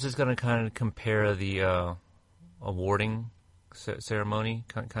 well, I was just going to kind of compare the awarding ceremony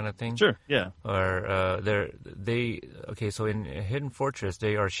kind of thing. Sure, yeah. Or so in Hidden Fortress,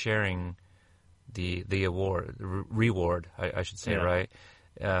 they are sharing the award, reward, I should say, right?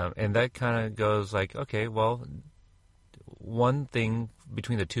 And that kind of goes like, okay, well, one thing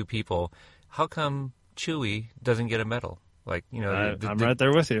between the two people, how come Chewie doesn't get a medal? Like, I'm right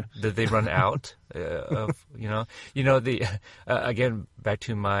there with you. Did they run out of, again, back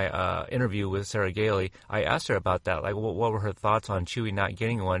to my interview with Sarah Gailey, I asked her about that. Like, what were her thoughts on Chewie not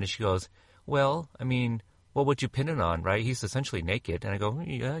getting one? And she goes, well, I mean, what would you pin it on, right? He's essentially naked. And I go,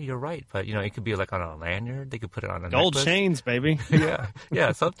 yeah, you're right. But, it could be like on a lanyard. They could put it on a gold necklace. chains, baby.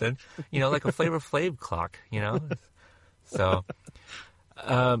 yeah, something. Like a Flavor Flav clock, So,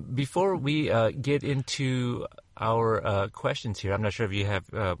 before we get into our questions here, I'm not sure if you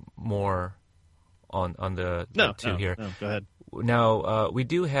have more on the two here. No, go ahead. Now, we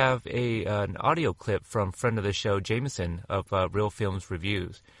do have an audio clip from friend of the show, Jameson, of Real Films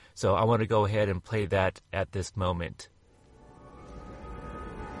Reviews. So I want to go ahead and play that at this moment.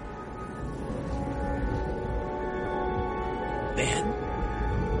 Then?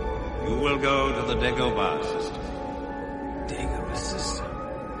 You will go to the Dagobah system. Dagobah system.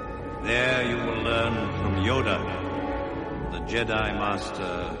 There you will learn from Yoda, the Jedi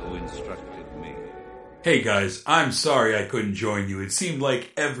Master who instructed me. Hey guys, I'm sorry I couldn't join you. It seemed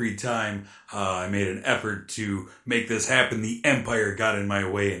like every time I made an effort to make this happen, the Empire got in my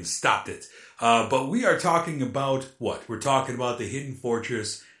way and stopped it. But we are talking about what? We're talking about the Hidden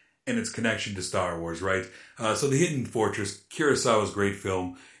Fortress and its connection to Star Wars, right? So the Hidden Fortress, Kurosawa's great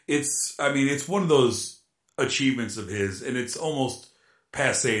film. It's one of those achievements of his, and it's almost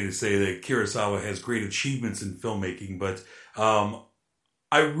passé to say that Kurosawa has great achievements in filmmaking, but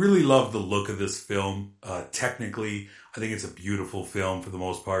I really love the look of this film. Technically, I think it's a beautiful film for the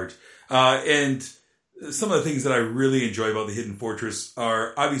most part. And some of the things that I really enjoy about The Hidden Fortress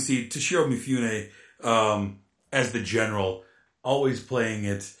are obviously Toshiro Mifune as the general, always playing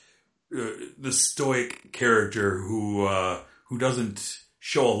it, the stoic character who doesn't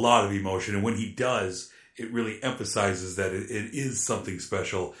show a lot of emotion, and when he does, it really emphasizes that it is something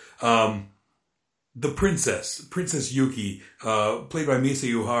special. The Princess Yuki, played by Misa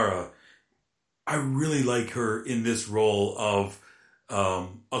Yuhara, I really like her in this role of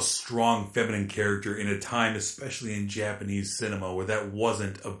a strong feminine character in a time, especially in Japanese cinema, where that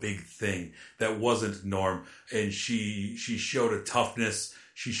wasn't a big thing. That wasn't norm. And she showed a toughness,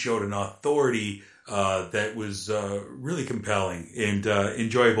 she showed an authority that was really compelling and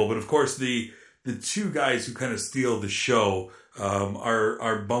enjoyable. But of course, the two guys who kind of steal the show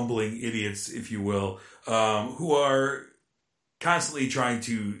are bumbling idiots, if you will, who are constantly trying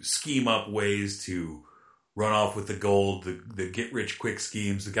to scheme up ways to run off with the gold, the get-rich-quick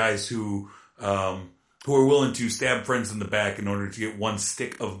schemes, the guys who are willing to stab friends in the back in order to get one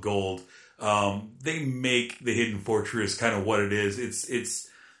stick of gold. They make the Hidden Fortress kind of what it is. It's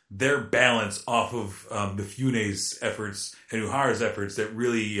their balance off of Mifune's efforts and Uhara's efforts that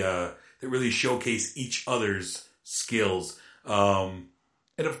really showcase each other's skills.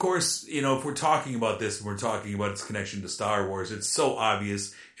 And of course, if we're talking about this and we're talking about its connection to Star Wars, it's so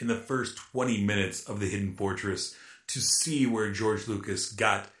obvious in the first 20 minutes of The Hidden Fortress to see where George Lucas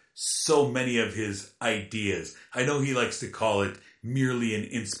got so many of his ideas. I know he likes to call it merely an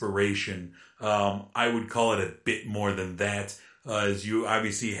inspiration. I would call it a bit more than that, as you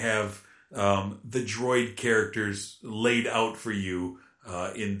obviously have the droid characters laid out for you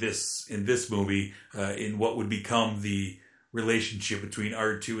in this movie, in what would become the relationship between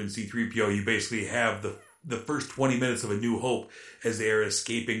R2 and C-3PO. You basically have the first 20 minutes of A New Hope as they are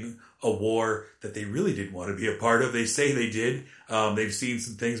escaping a war that they really didn't want to be a part of. They say they did. They've seen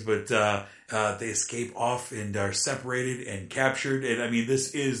some things, but they escape off and are separated and captured. And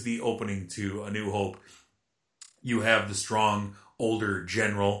this is the opening to A New Hope. You have the strong older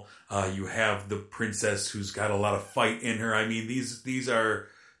general. You have the princess who's got a lot of fight in her. These are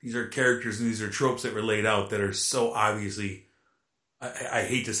characters and these are tropes that were laid out that are so obviously, I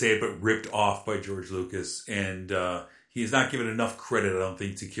hate to say it, but ripped off by George Lucas. And he has not given enough credit, I don't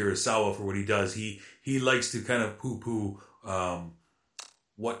think, to Kurosawa for what he does. He likes to kind of poo-poo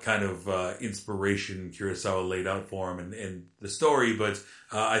what kind of inspiration Kurosawa laid out for him and the story, but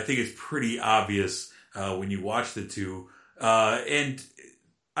I think it's pretty obvious when you watch the two. I'm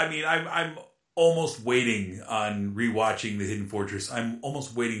almost waiting on rewatching The Hidden Fortress. I'm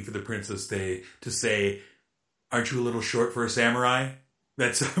almost waiting for the Princess to say, "Aren't you a little short for a samurai?"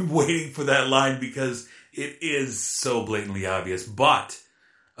 I'm waiting for that line because it is so blatantly obvious. But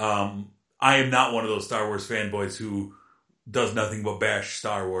I am not one of those Star Wars fanboys who does nothing but bash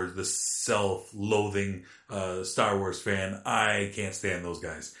Star Wars, the self-loathing Star Wars fan. I can't stand those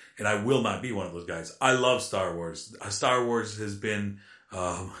guys. And I will not be one of those guys. I love Star Wars. Star Wars has been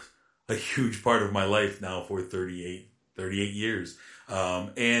a huge part of my life now for 38 years.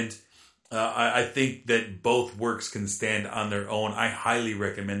 I think that both works can stand on their own. I highly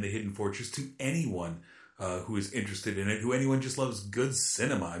recommend The Hidden Fortress to anyone who is interested in it, anyone just loves good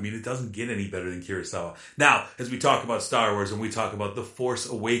cinema. It doesn't get any better than Kurosawa. Now, as we talk about Star Wars and we talk about The Force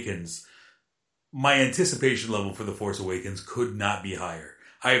Awakens, my anticipation level for The Force Awakens could not be higher.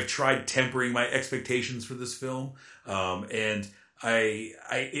 I have tried tempering my expectations for this film, and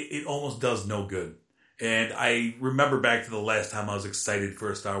it almost does no good. And I remember back to the last time I was excited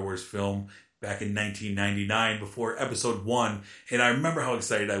for a Star Wars film back in 1999 before Episode 1, and I remember how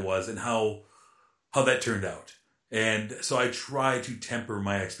excited I was and how that turned out. And so I try to temper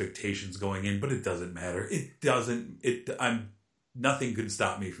my expectations going in, but it doesn't matter. Nothing could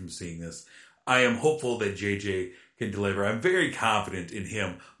stop me from seeing this. I am hopeful that JJ can deliver. I'm very confident in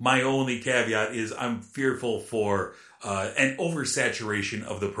him. My only caveat is I'm fearful for an oversaturation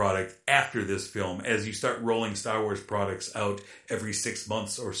of the product after this film, as you start rolling Star Wars products out every 6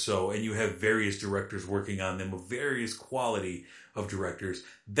 months or so, and you have various directors working on them of various quality of directors.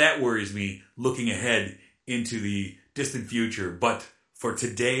 That worries me looking ahead into the distant future. But for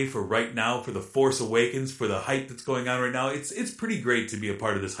today, for right now, for The Force Awakens, for the hype that's going on right now, it's pretty great to be a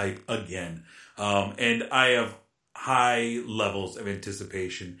part of this hype again. And I have high levels of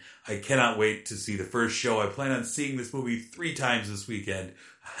anticipation. I cannot wait to see the first show. I plan on seeing this movie 3 times this weekend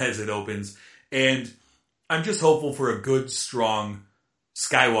as it opens. And I'm just hopeful for a good, strong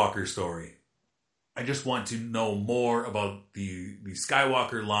Skywalker story. I just want to know more about the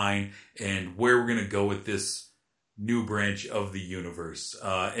Skywalker line and where we're going to go with this new branch of the universe.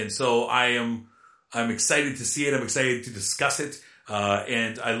 And so I'm excited to see it. I'm excited to discuss it.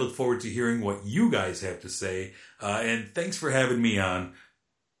 And I look forward to hearing what you guys have to say. And thanks for having me on.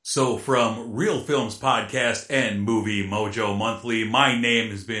 So from Real Films Podcast and Movie Mojo Monthly, my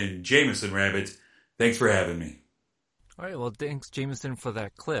name has been Jameson Rabbit. Thanks for having me. All right, well, thanks, Jameson, for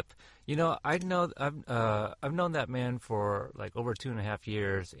that clip. You know, I've known that man for like over 2.5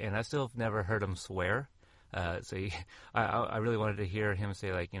 years, and I still have never heard him swear. I really wanted to hear him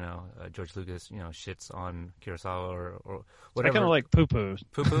say, like, George Lucas, shits on Kurosawa or whatever. I kind of like poo-poo.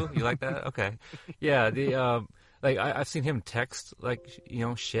 Poo-poo? You like that? Okay. Yeah, I've seen him text, like,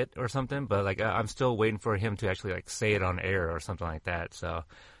 shit or something, but, like, I'm still waiting for him to actually, like, say it on air or something like that. So,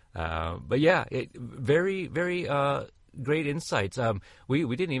 but yeah, very, very, great insights.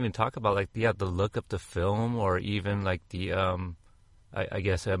 We didn't even talk about, like, the look of the film or even, like, the, I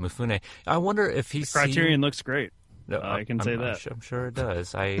guess Mifune. I wonder if he's Criterion looks great. I can say that. I'm sure it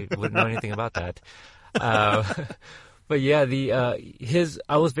does. I wouldn't know anything about that. But yeah,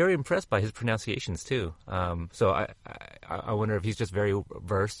 I was very impressed by his pronunciations too. So I wonder if he's just very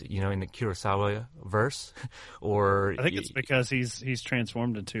versed, in the Kurosawa verse, or I think it's because he's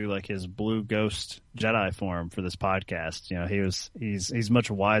transformed into like his blue ghost Jedi form for this podcast. He's much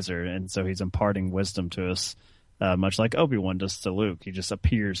wiser, and so he's imparting wisdom to us. Much like Obi-Wan does to Luke. He just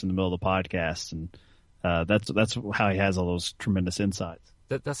appears in the middle of the podcast, and that's how he has all those tremendous insights.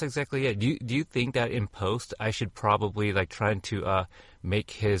 That's exactly it. Do you think that in post I should probably like trying to make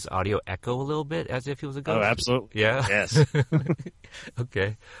his audio echo a little bit as if he was a ghost? Oh, absolutely. Yeah. Yes.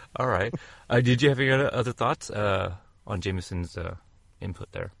 Okay. All right. Did you have any other thoughts on Jameson's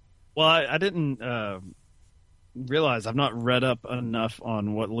input there? Well, I didn't realize I've not read up enough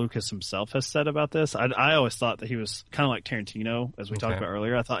on what Lucas himself has said about this. I always thought that he was kind of like Tarantino, as we talked about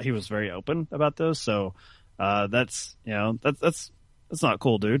earlier. I thought he was very open about those. So that's not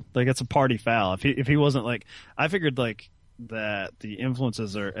cool, dude. Like, it's a party foul. If he wasn't like, I figured like that the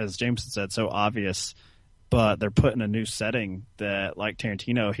influences are, as Jameson said, so obvious, but they're put in a new setting that, like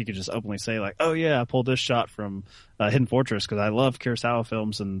Tarantino, he could just openly say like, oh yeah, I pulled this shot from Hidden Fortress because I love Kurosawa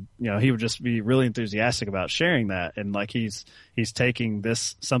films, and he would just be really enthusiastic about sharing that. And like he's taking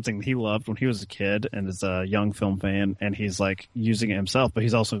this, something he loved when he was a kid and is a young film fan, and he's like using it himself, but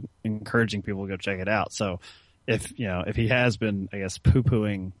he's also encouraging people to go check it out. So if he has been, I guess,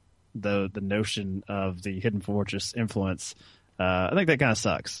 poo-pooing the notion of the Hidden Fortress influence, I think that kind of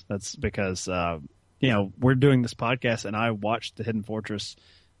sucks. That's because we're doing this podcast, and I watched the Hidden Fortress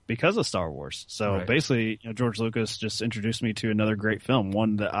because of Star Wars. So basically, George Lucas just introduced me to another great film,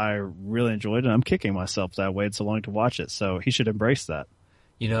 one that I really enjoyed, and I'm kicking myself that I waited so long to watch it. So he should embrace that.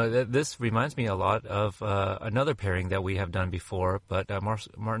 This reminds me a lot of another pairing that we have done before, but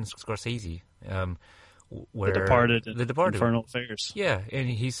Martin Scorsese. Where The Departed, Infernal Affairs. Yeah, and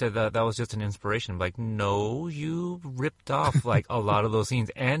he said that was just an inspiration. Like, no, you ripped off like a lot of those scenes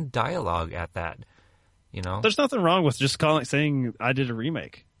and dialogue at that. There's nothing wrong with just saying I did a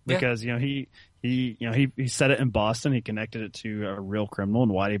remake, because he said it in Boston. He connected it to a real criminal in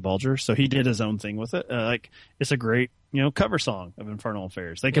Whitey Bulger, so he did his own thing with it. It's a great cover song of Infernal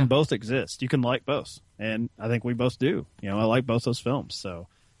Affairs. They can both exist. You can like both, and I think we both do. I like both those films. So.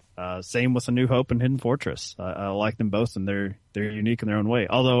 Same with A New Hope and Hidden Fortress. I like them both, and they're unique in their own way.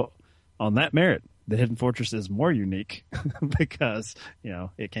 Although, on that merit, the Hidden Fortress is more unique because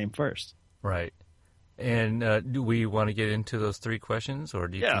it came first. Right. And do we want to get into those 3 questions, or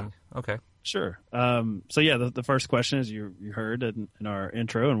do you think? Okay. Sure. So yeah, the first question is you heard in our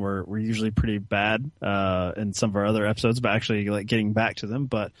intro, and we're usually pretty bad in some of our other episodes, but actually like getting back to them.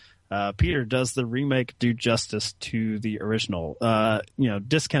 But Peter, does the remake do justice to the original?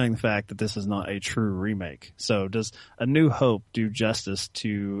 Discounting the fact that this is not a true remake. So does A New Hope do justice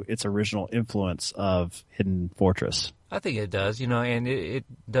to its original influence of Hidden Fortress? I think it does, and it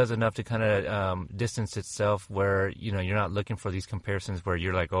does enough to kind of distance itself where, you're not looking for these comparisons where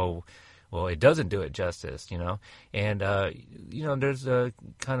you're like, oh, well, it doesn't do it justice, And, there's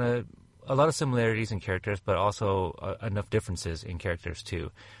kind of a lot of similarities in characters, but also enough differences in characters,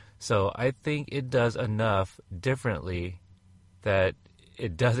 too. So I think it does enough differently that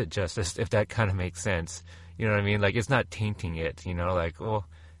it does it justice, if that kind of makes sense. You know what I mean? Like, it's not tainting it,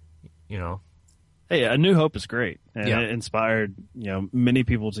 Hey, A New Hope is great, and it inspired many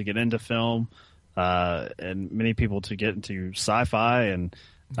people to get into film, and many people to get into sci-fi, and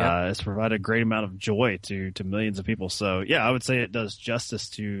it's provided a great amount of joy to millions of people. So yeah, I would say it does justice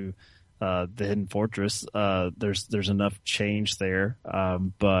to the Hidden Fortress. There's enough change there,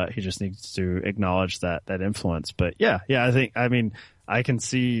 but he just needs to acknowledge that influence. But I can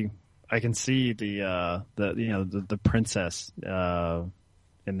see the princess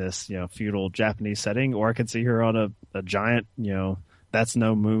in this feudal Japanese setting, or I could see her on a giant that's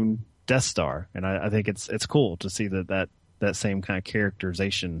no moon Death Star, and I think it's cool to see that same kind of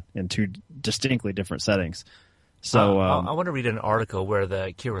characterization in 2 distinctly different settings. So I want to read an article where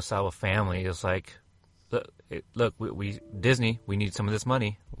the Kurosawa family is like, look, we Disney, we need some of this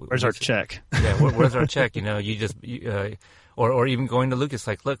money. Where's our check? Yeah, where's our check? Or even going to Lucas,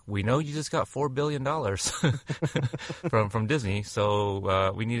 like, look, we know you just got $4 billion from Disney,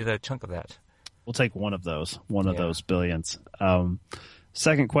 so we needed a chunk of that. We'll take one of those billions.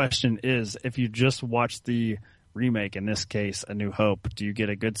 Second question is, if you just watch the remake, in this case, A New Hope, do you get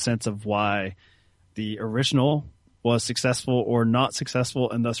a good sense of why the original was successful or not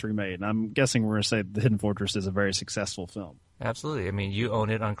successful and thus remade? And I'm guessing we're going to say The Hidden Fortress is a very successful film. Absolutely. I mean, you own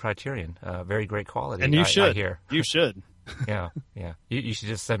it on Criterion. Very great quality. And you should. I hear. You should. Yeah. You should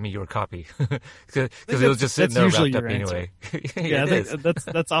just send me your copy because it was just sitting there wrapped up anyway. Yeah, I think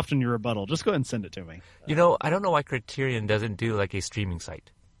that's often your rebuttal. Just go ahead and send it to me. I don't know why Criterion doesn't do like a streaming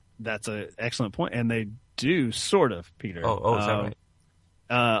site. That's an excellent point, and they do sort of, Peter. Oh, is that right?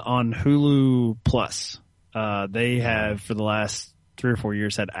 On Hulu Plus, they have for the last 3 or 4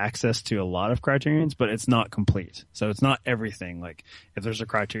 years had access to a lot of Criterions, but it's not complete. So it's not everything. Like if there's a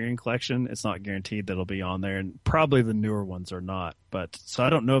Criterion collection, it's not guaranteed that it'll be on there, and probably the newer ones are not. But so I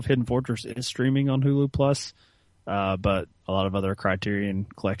don't know if Hidden Fortress is streaming on Hulu Plus, but a lot of other Criterion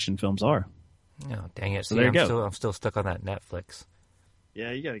collection films are. Oh, dang it! So there you go. I'm still stuck on that Netflix.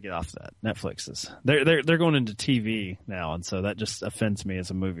 Yeah, you got to get off that. Netflix is they're going into TV now, and so that just offends me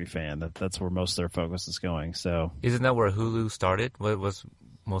as a movie fan. That's where most of their focus is going. So isn't that where Hulu started? What was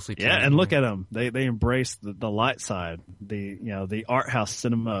mostly TV? Yeah, and look at them. They embrace the light side, the art house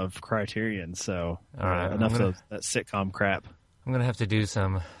cinema of Criterion. So all right, enough of that sitcom crap. I'm gonna have to do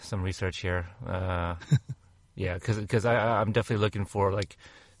some research here. Yeah, because I'm definitely looking for like.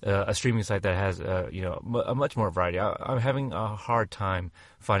 A streaming site that has a much more variety. I'm having a hard time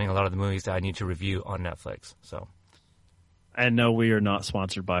finding a lot of the movies that I need to review on Netflix. So, and no, we are not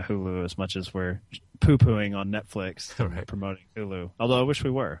sponsored by Hulu as much as we're poo-pooing on Netflix right. Promoting Hulu. Although I wish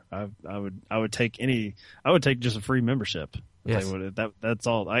we were. I would take just a free membership. Yes. That's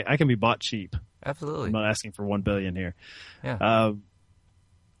all. I can be bought cheap. Absolutely. I'm not asking for $1 billion here. Yeah.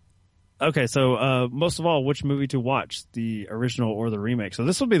 Okay, so most of all, which movie to watch, the original or the remake? So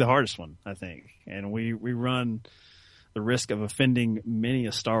this will be the hardest one, I think. And we run the risk of offending many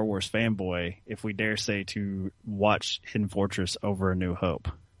a Star Wars fanboy if we dare say to watch Hidden Fortress over A New Hope.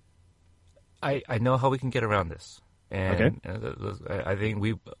 I know how we can get around this. And okay. I think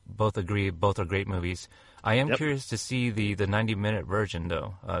we both agree both are great movies. I am curious to see the 90-minute version,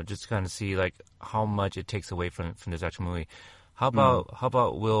 though, just to kind of see like how much it takes away from this actual movie. How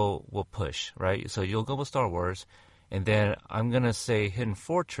about we'll push, right? So you'll go with Star Wars, and then I'm gonna say Hidden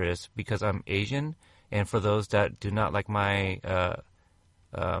Fortress because I'm Asian, and for those that do not like my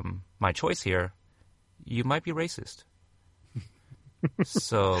my choice here, you might be racist.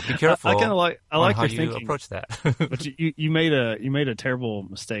 So be careful. I kind of like how your you thinking. approach that. But you made a terrible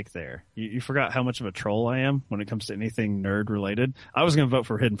mistake there. You forgot how much of a troll I am when it comes to anything nerd related. I was going to vote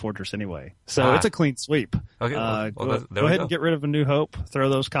for Hidden Fortress anyway, so it's a clean sweep. Okay, go ahead and get rid of A New Hope.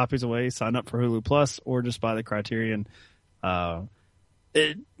 Throw those copies away. Sign up for Hulu Plus, or just buy the Criterion. To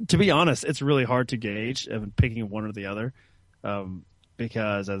be honest, it's really hard to gauge of picking one or the other.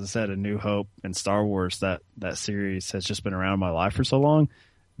 because, as I said, A New Hope and Star Wars, that series has just been around in my life for so long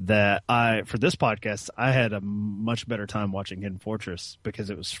that for this podcast, I had a much better time watching Hidden Fortress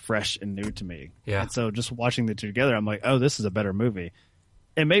because it was fresh and new to me. Yeah. And so just watching the two together, I'm like, oh, this is a better movie.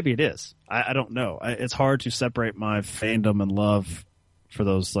 And maybe it is. I don't know. It's hard to separate my fandom and love for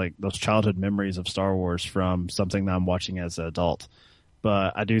those childhood memories of Star Wars from something that I'm watching as an adult.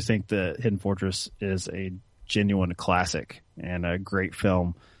 But I do think that Hidden Fortress is a genuine classic and a great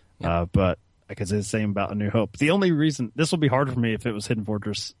film. Yeah. But I could say the same about A New Hope. The only reason this will be harder for me if it was Hidden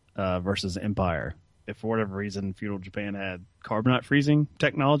Fortress versus Empire. If for whatever reason feudal Japan had carbonite freezing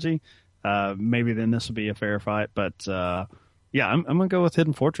technology, maybe then this would be a fair fight. But yeah, I'm gonna go with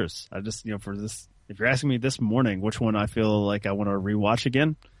Hidden Fortress. I just for this, if you're asking me this morning which one I feel like I want to rewatch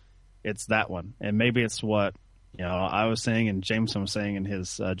again, it's that one. And maybe it's what I was saying and Jameson was saying in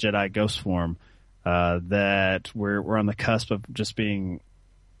his Jedi Ghost form that we're on the cusp of just being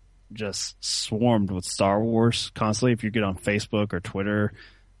swarmed with Star Wars constantly. If you get on Facebook or Twitter,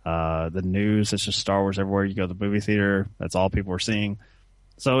 the news, it's just Star Wars everywhere. You go to the movie theater, that's all people are seeing.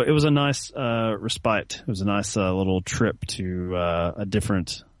 So it was a nice respite. It was a nice little trip to a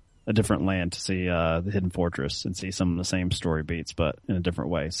different land to see the Hidden Fortress and see some of the same story beats, but in a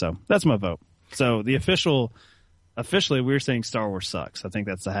different way. So that's my vote. So the officially, we're saying Star Wars sucks. I think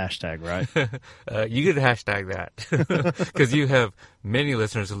that's the hashtag, right? You could hashtag that because you have many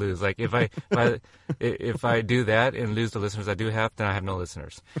listeners to lose. Like if I do that and lose the listeners I do have, then I have no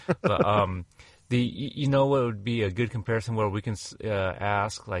listeners. But what would be a good comparison where we can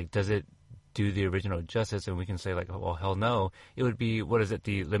ask, like, does it do the original justice? And we can say, like, oh, well, hell no. It would be, what is it,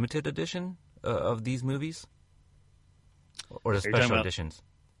 the limited edition of these movies, or the special editions?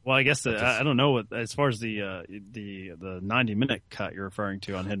 Well, I guess I don't know what, as far as the 90-minute cut you're referring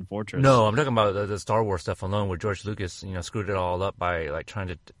to on Hidden Fortress. No, I'm talking about the Star Wars stuff alone, where George Lucas, screwed it all up by like trying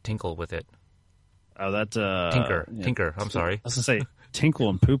to tinkle with it. Oh, that Tinker. I'm sorry. I was gonna say tinkle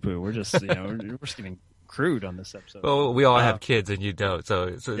and poo poo. We're just we're just getting crude on this episode. Well, we all have kids, and you don't.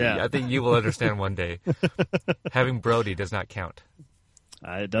 So yeah. I think you will understand one day. Having Brody does not count.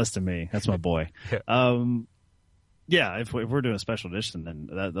 It does to me. That's my boy. Yeah. Yeah, if we're doing a special edition, then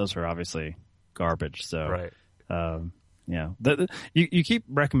those are obviously garbage. So, right. Yeah, you keep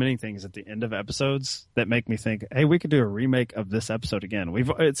recommending things at the end of episodes that make me think, hey, we could do a remake of this episode again.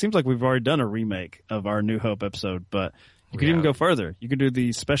 It seems like we've already done a remake of our New Hope episode, but you could even go further. You could do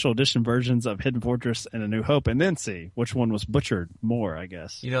the special edition versions of Hidden Fortress and A New Hope, and then see which one was butchered more. I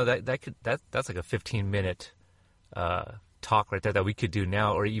guess that's like a 15-minute talk right there that we could do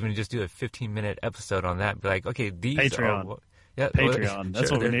now, or even just do a 15-minute episode on that. Be like, okay, these Patreon. are yeah, Patreon. That's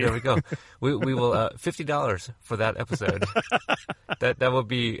sure, what we need. There we go. We will $50 for that episode. that will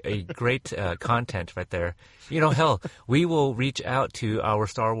be a great content right there. Hell, we will reach out to our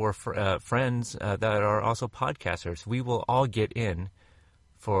Star Wars friends that are also podcasters. We will all get in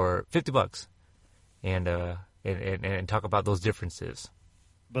for $50 and talk about those differences.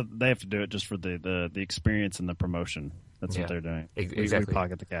 But they have to do it just for the experience and the promotion. That's what they're doing. Exactly. We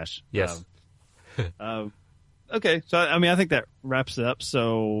pocket the cash. Yes. Okay. So, I think that wraps it up.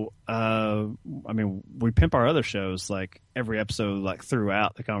 So, we pimp our other shows like every episode, like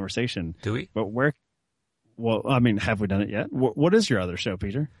throughout the conversation. Do we? But have we done it yet? What is your other show,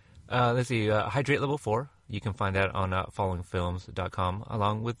 Peter? Let's see. Hydrate Level 4. You can find that on followingfilms.com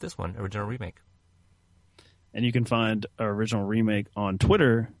along with this one, Original Remake. And you can find Original Remake on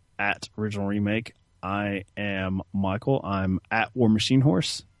Twitter at Original Remake. I am Michael. I'm at War Machine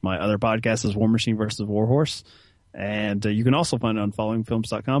Horse. My other podcast is War Machine versus War Horse. And you can also find it on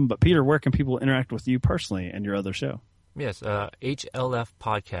followingfilms.com. But Peter, where can people interact with you personally and your other show? Yes, HLF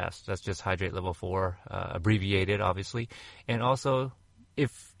Podcast. That's just Hydrate Level 4, abbreviated, obviously. And also,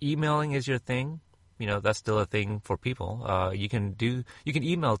 if emailing is your thing, that's still a thing for people. You can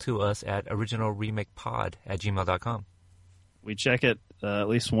email to us at originalremakepod@gmail.com. We check it at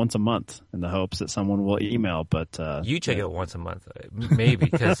least once a month in the hopes that someone will email. But you check it once a month, maybe,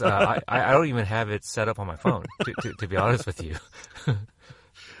 because I don't even have it set up on my phone, to be honest with you.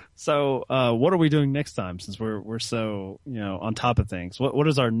 So what are we doing next time, since we're so on top of things? What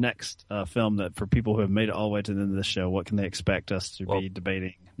is our next film that, for people who have made it all the way to the end of this show, what can they expect us to be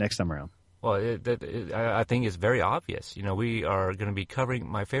debating next time around? Well, I think it's very obvious. We are going to be covering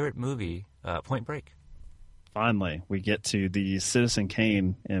my favorite movie, Point Break. Finally, we get to the Citizen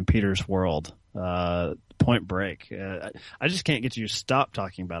Kane in Peter's world, Point Break. I just can't get you to stop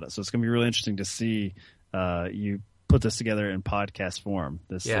talking about it. So it's going to be really interesting to see you put this together in podcast form.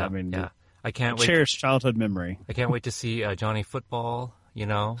 I can't wait. Cherished childhood memory. I can't wait to see Johnny Football,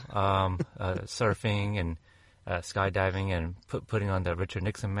 surfing and skydiving and putting on the Richard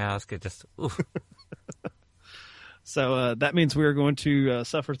Nixon mask. It just, oof. So that means we are going to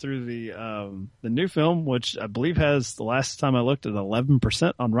suffer through the new film, which I believe has, the last time I looked, at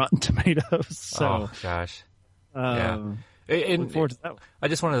 11% on Rotten Tomatoes. So, oh gosh, yeah. Look forward to that one. I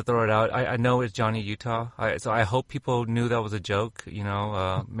just wanted to throw it out. I know it's Johnny Utah, so I hope people knew that was a joke.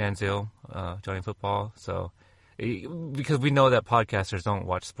 Manziel, Johnny Football. So because we know that podcasters don't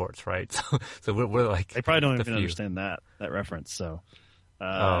watch sports, right? So we're like, they probably don't even understand that reference. So.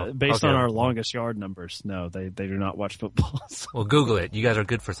 Based on our longest yard numbers, no, they do not watch football. So. Well, Google it. You guys are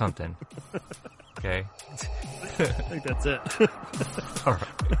good for something. Okay. I think that's it. All right.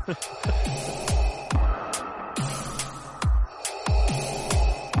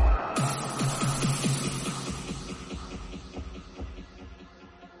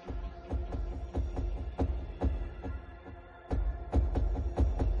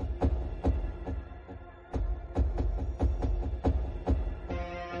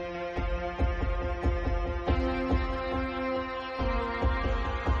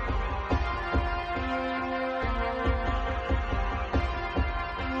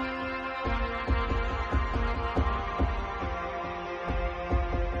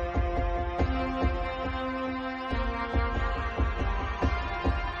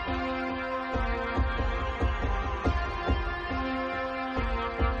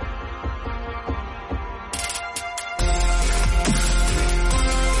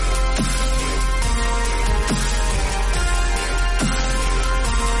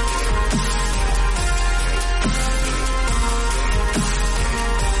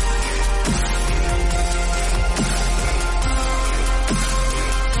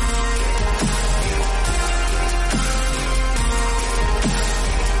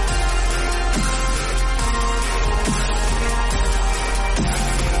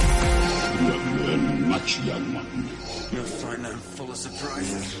 You'll find I'm full of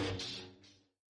surprises.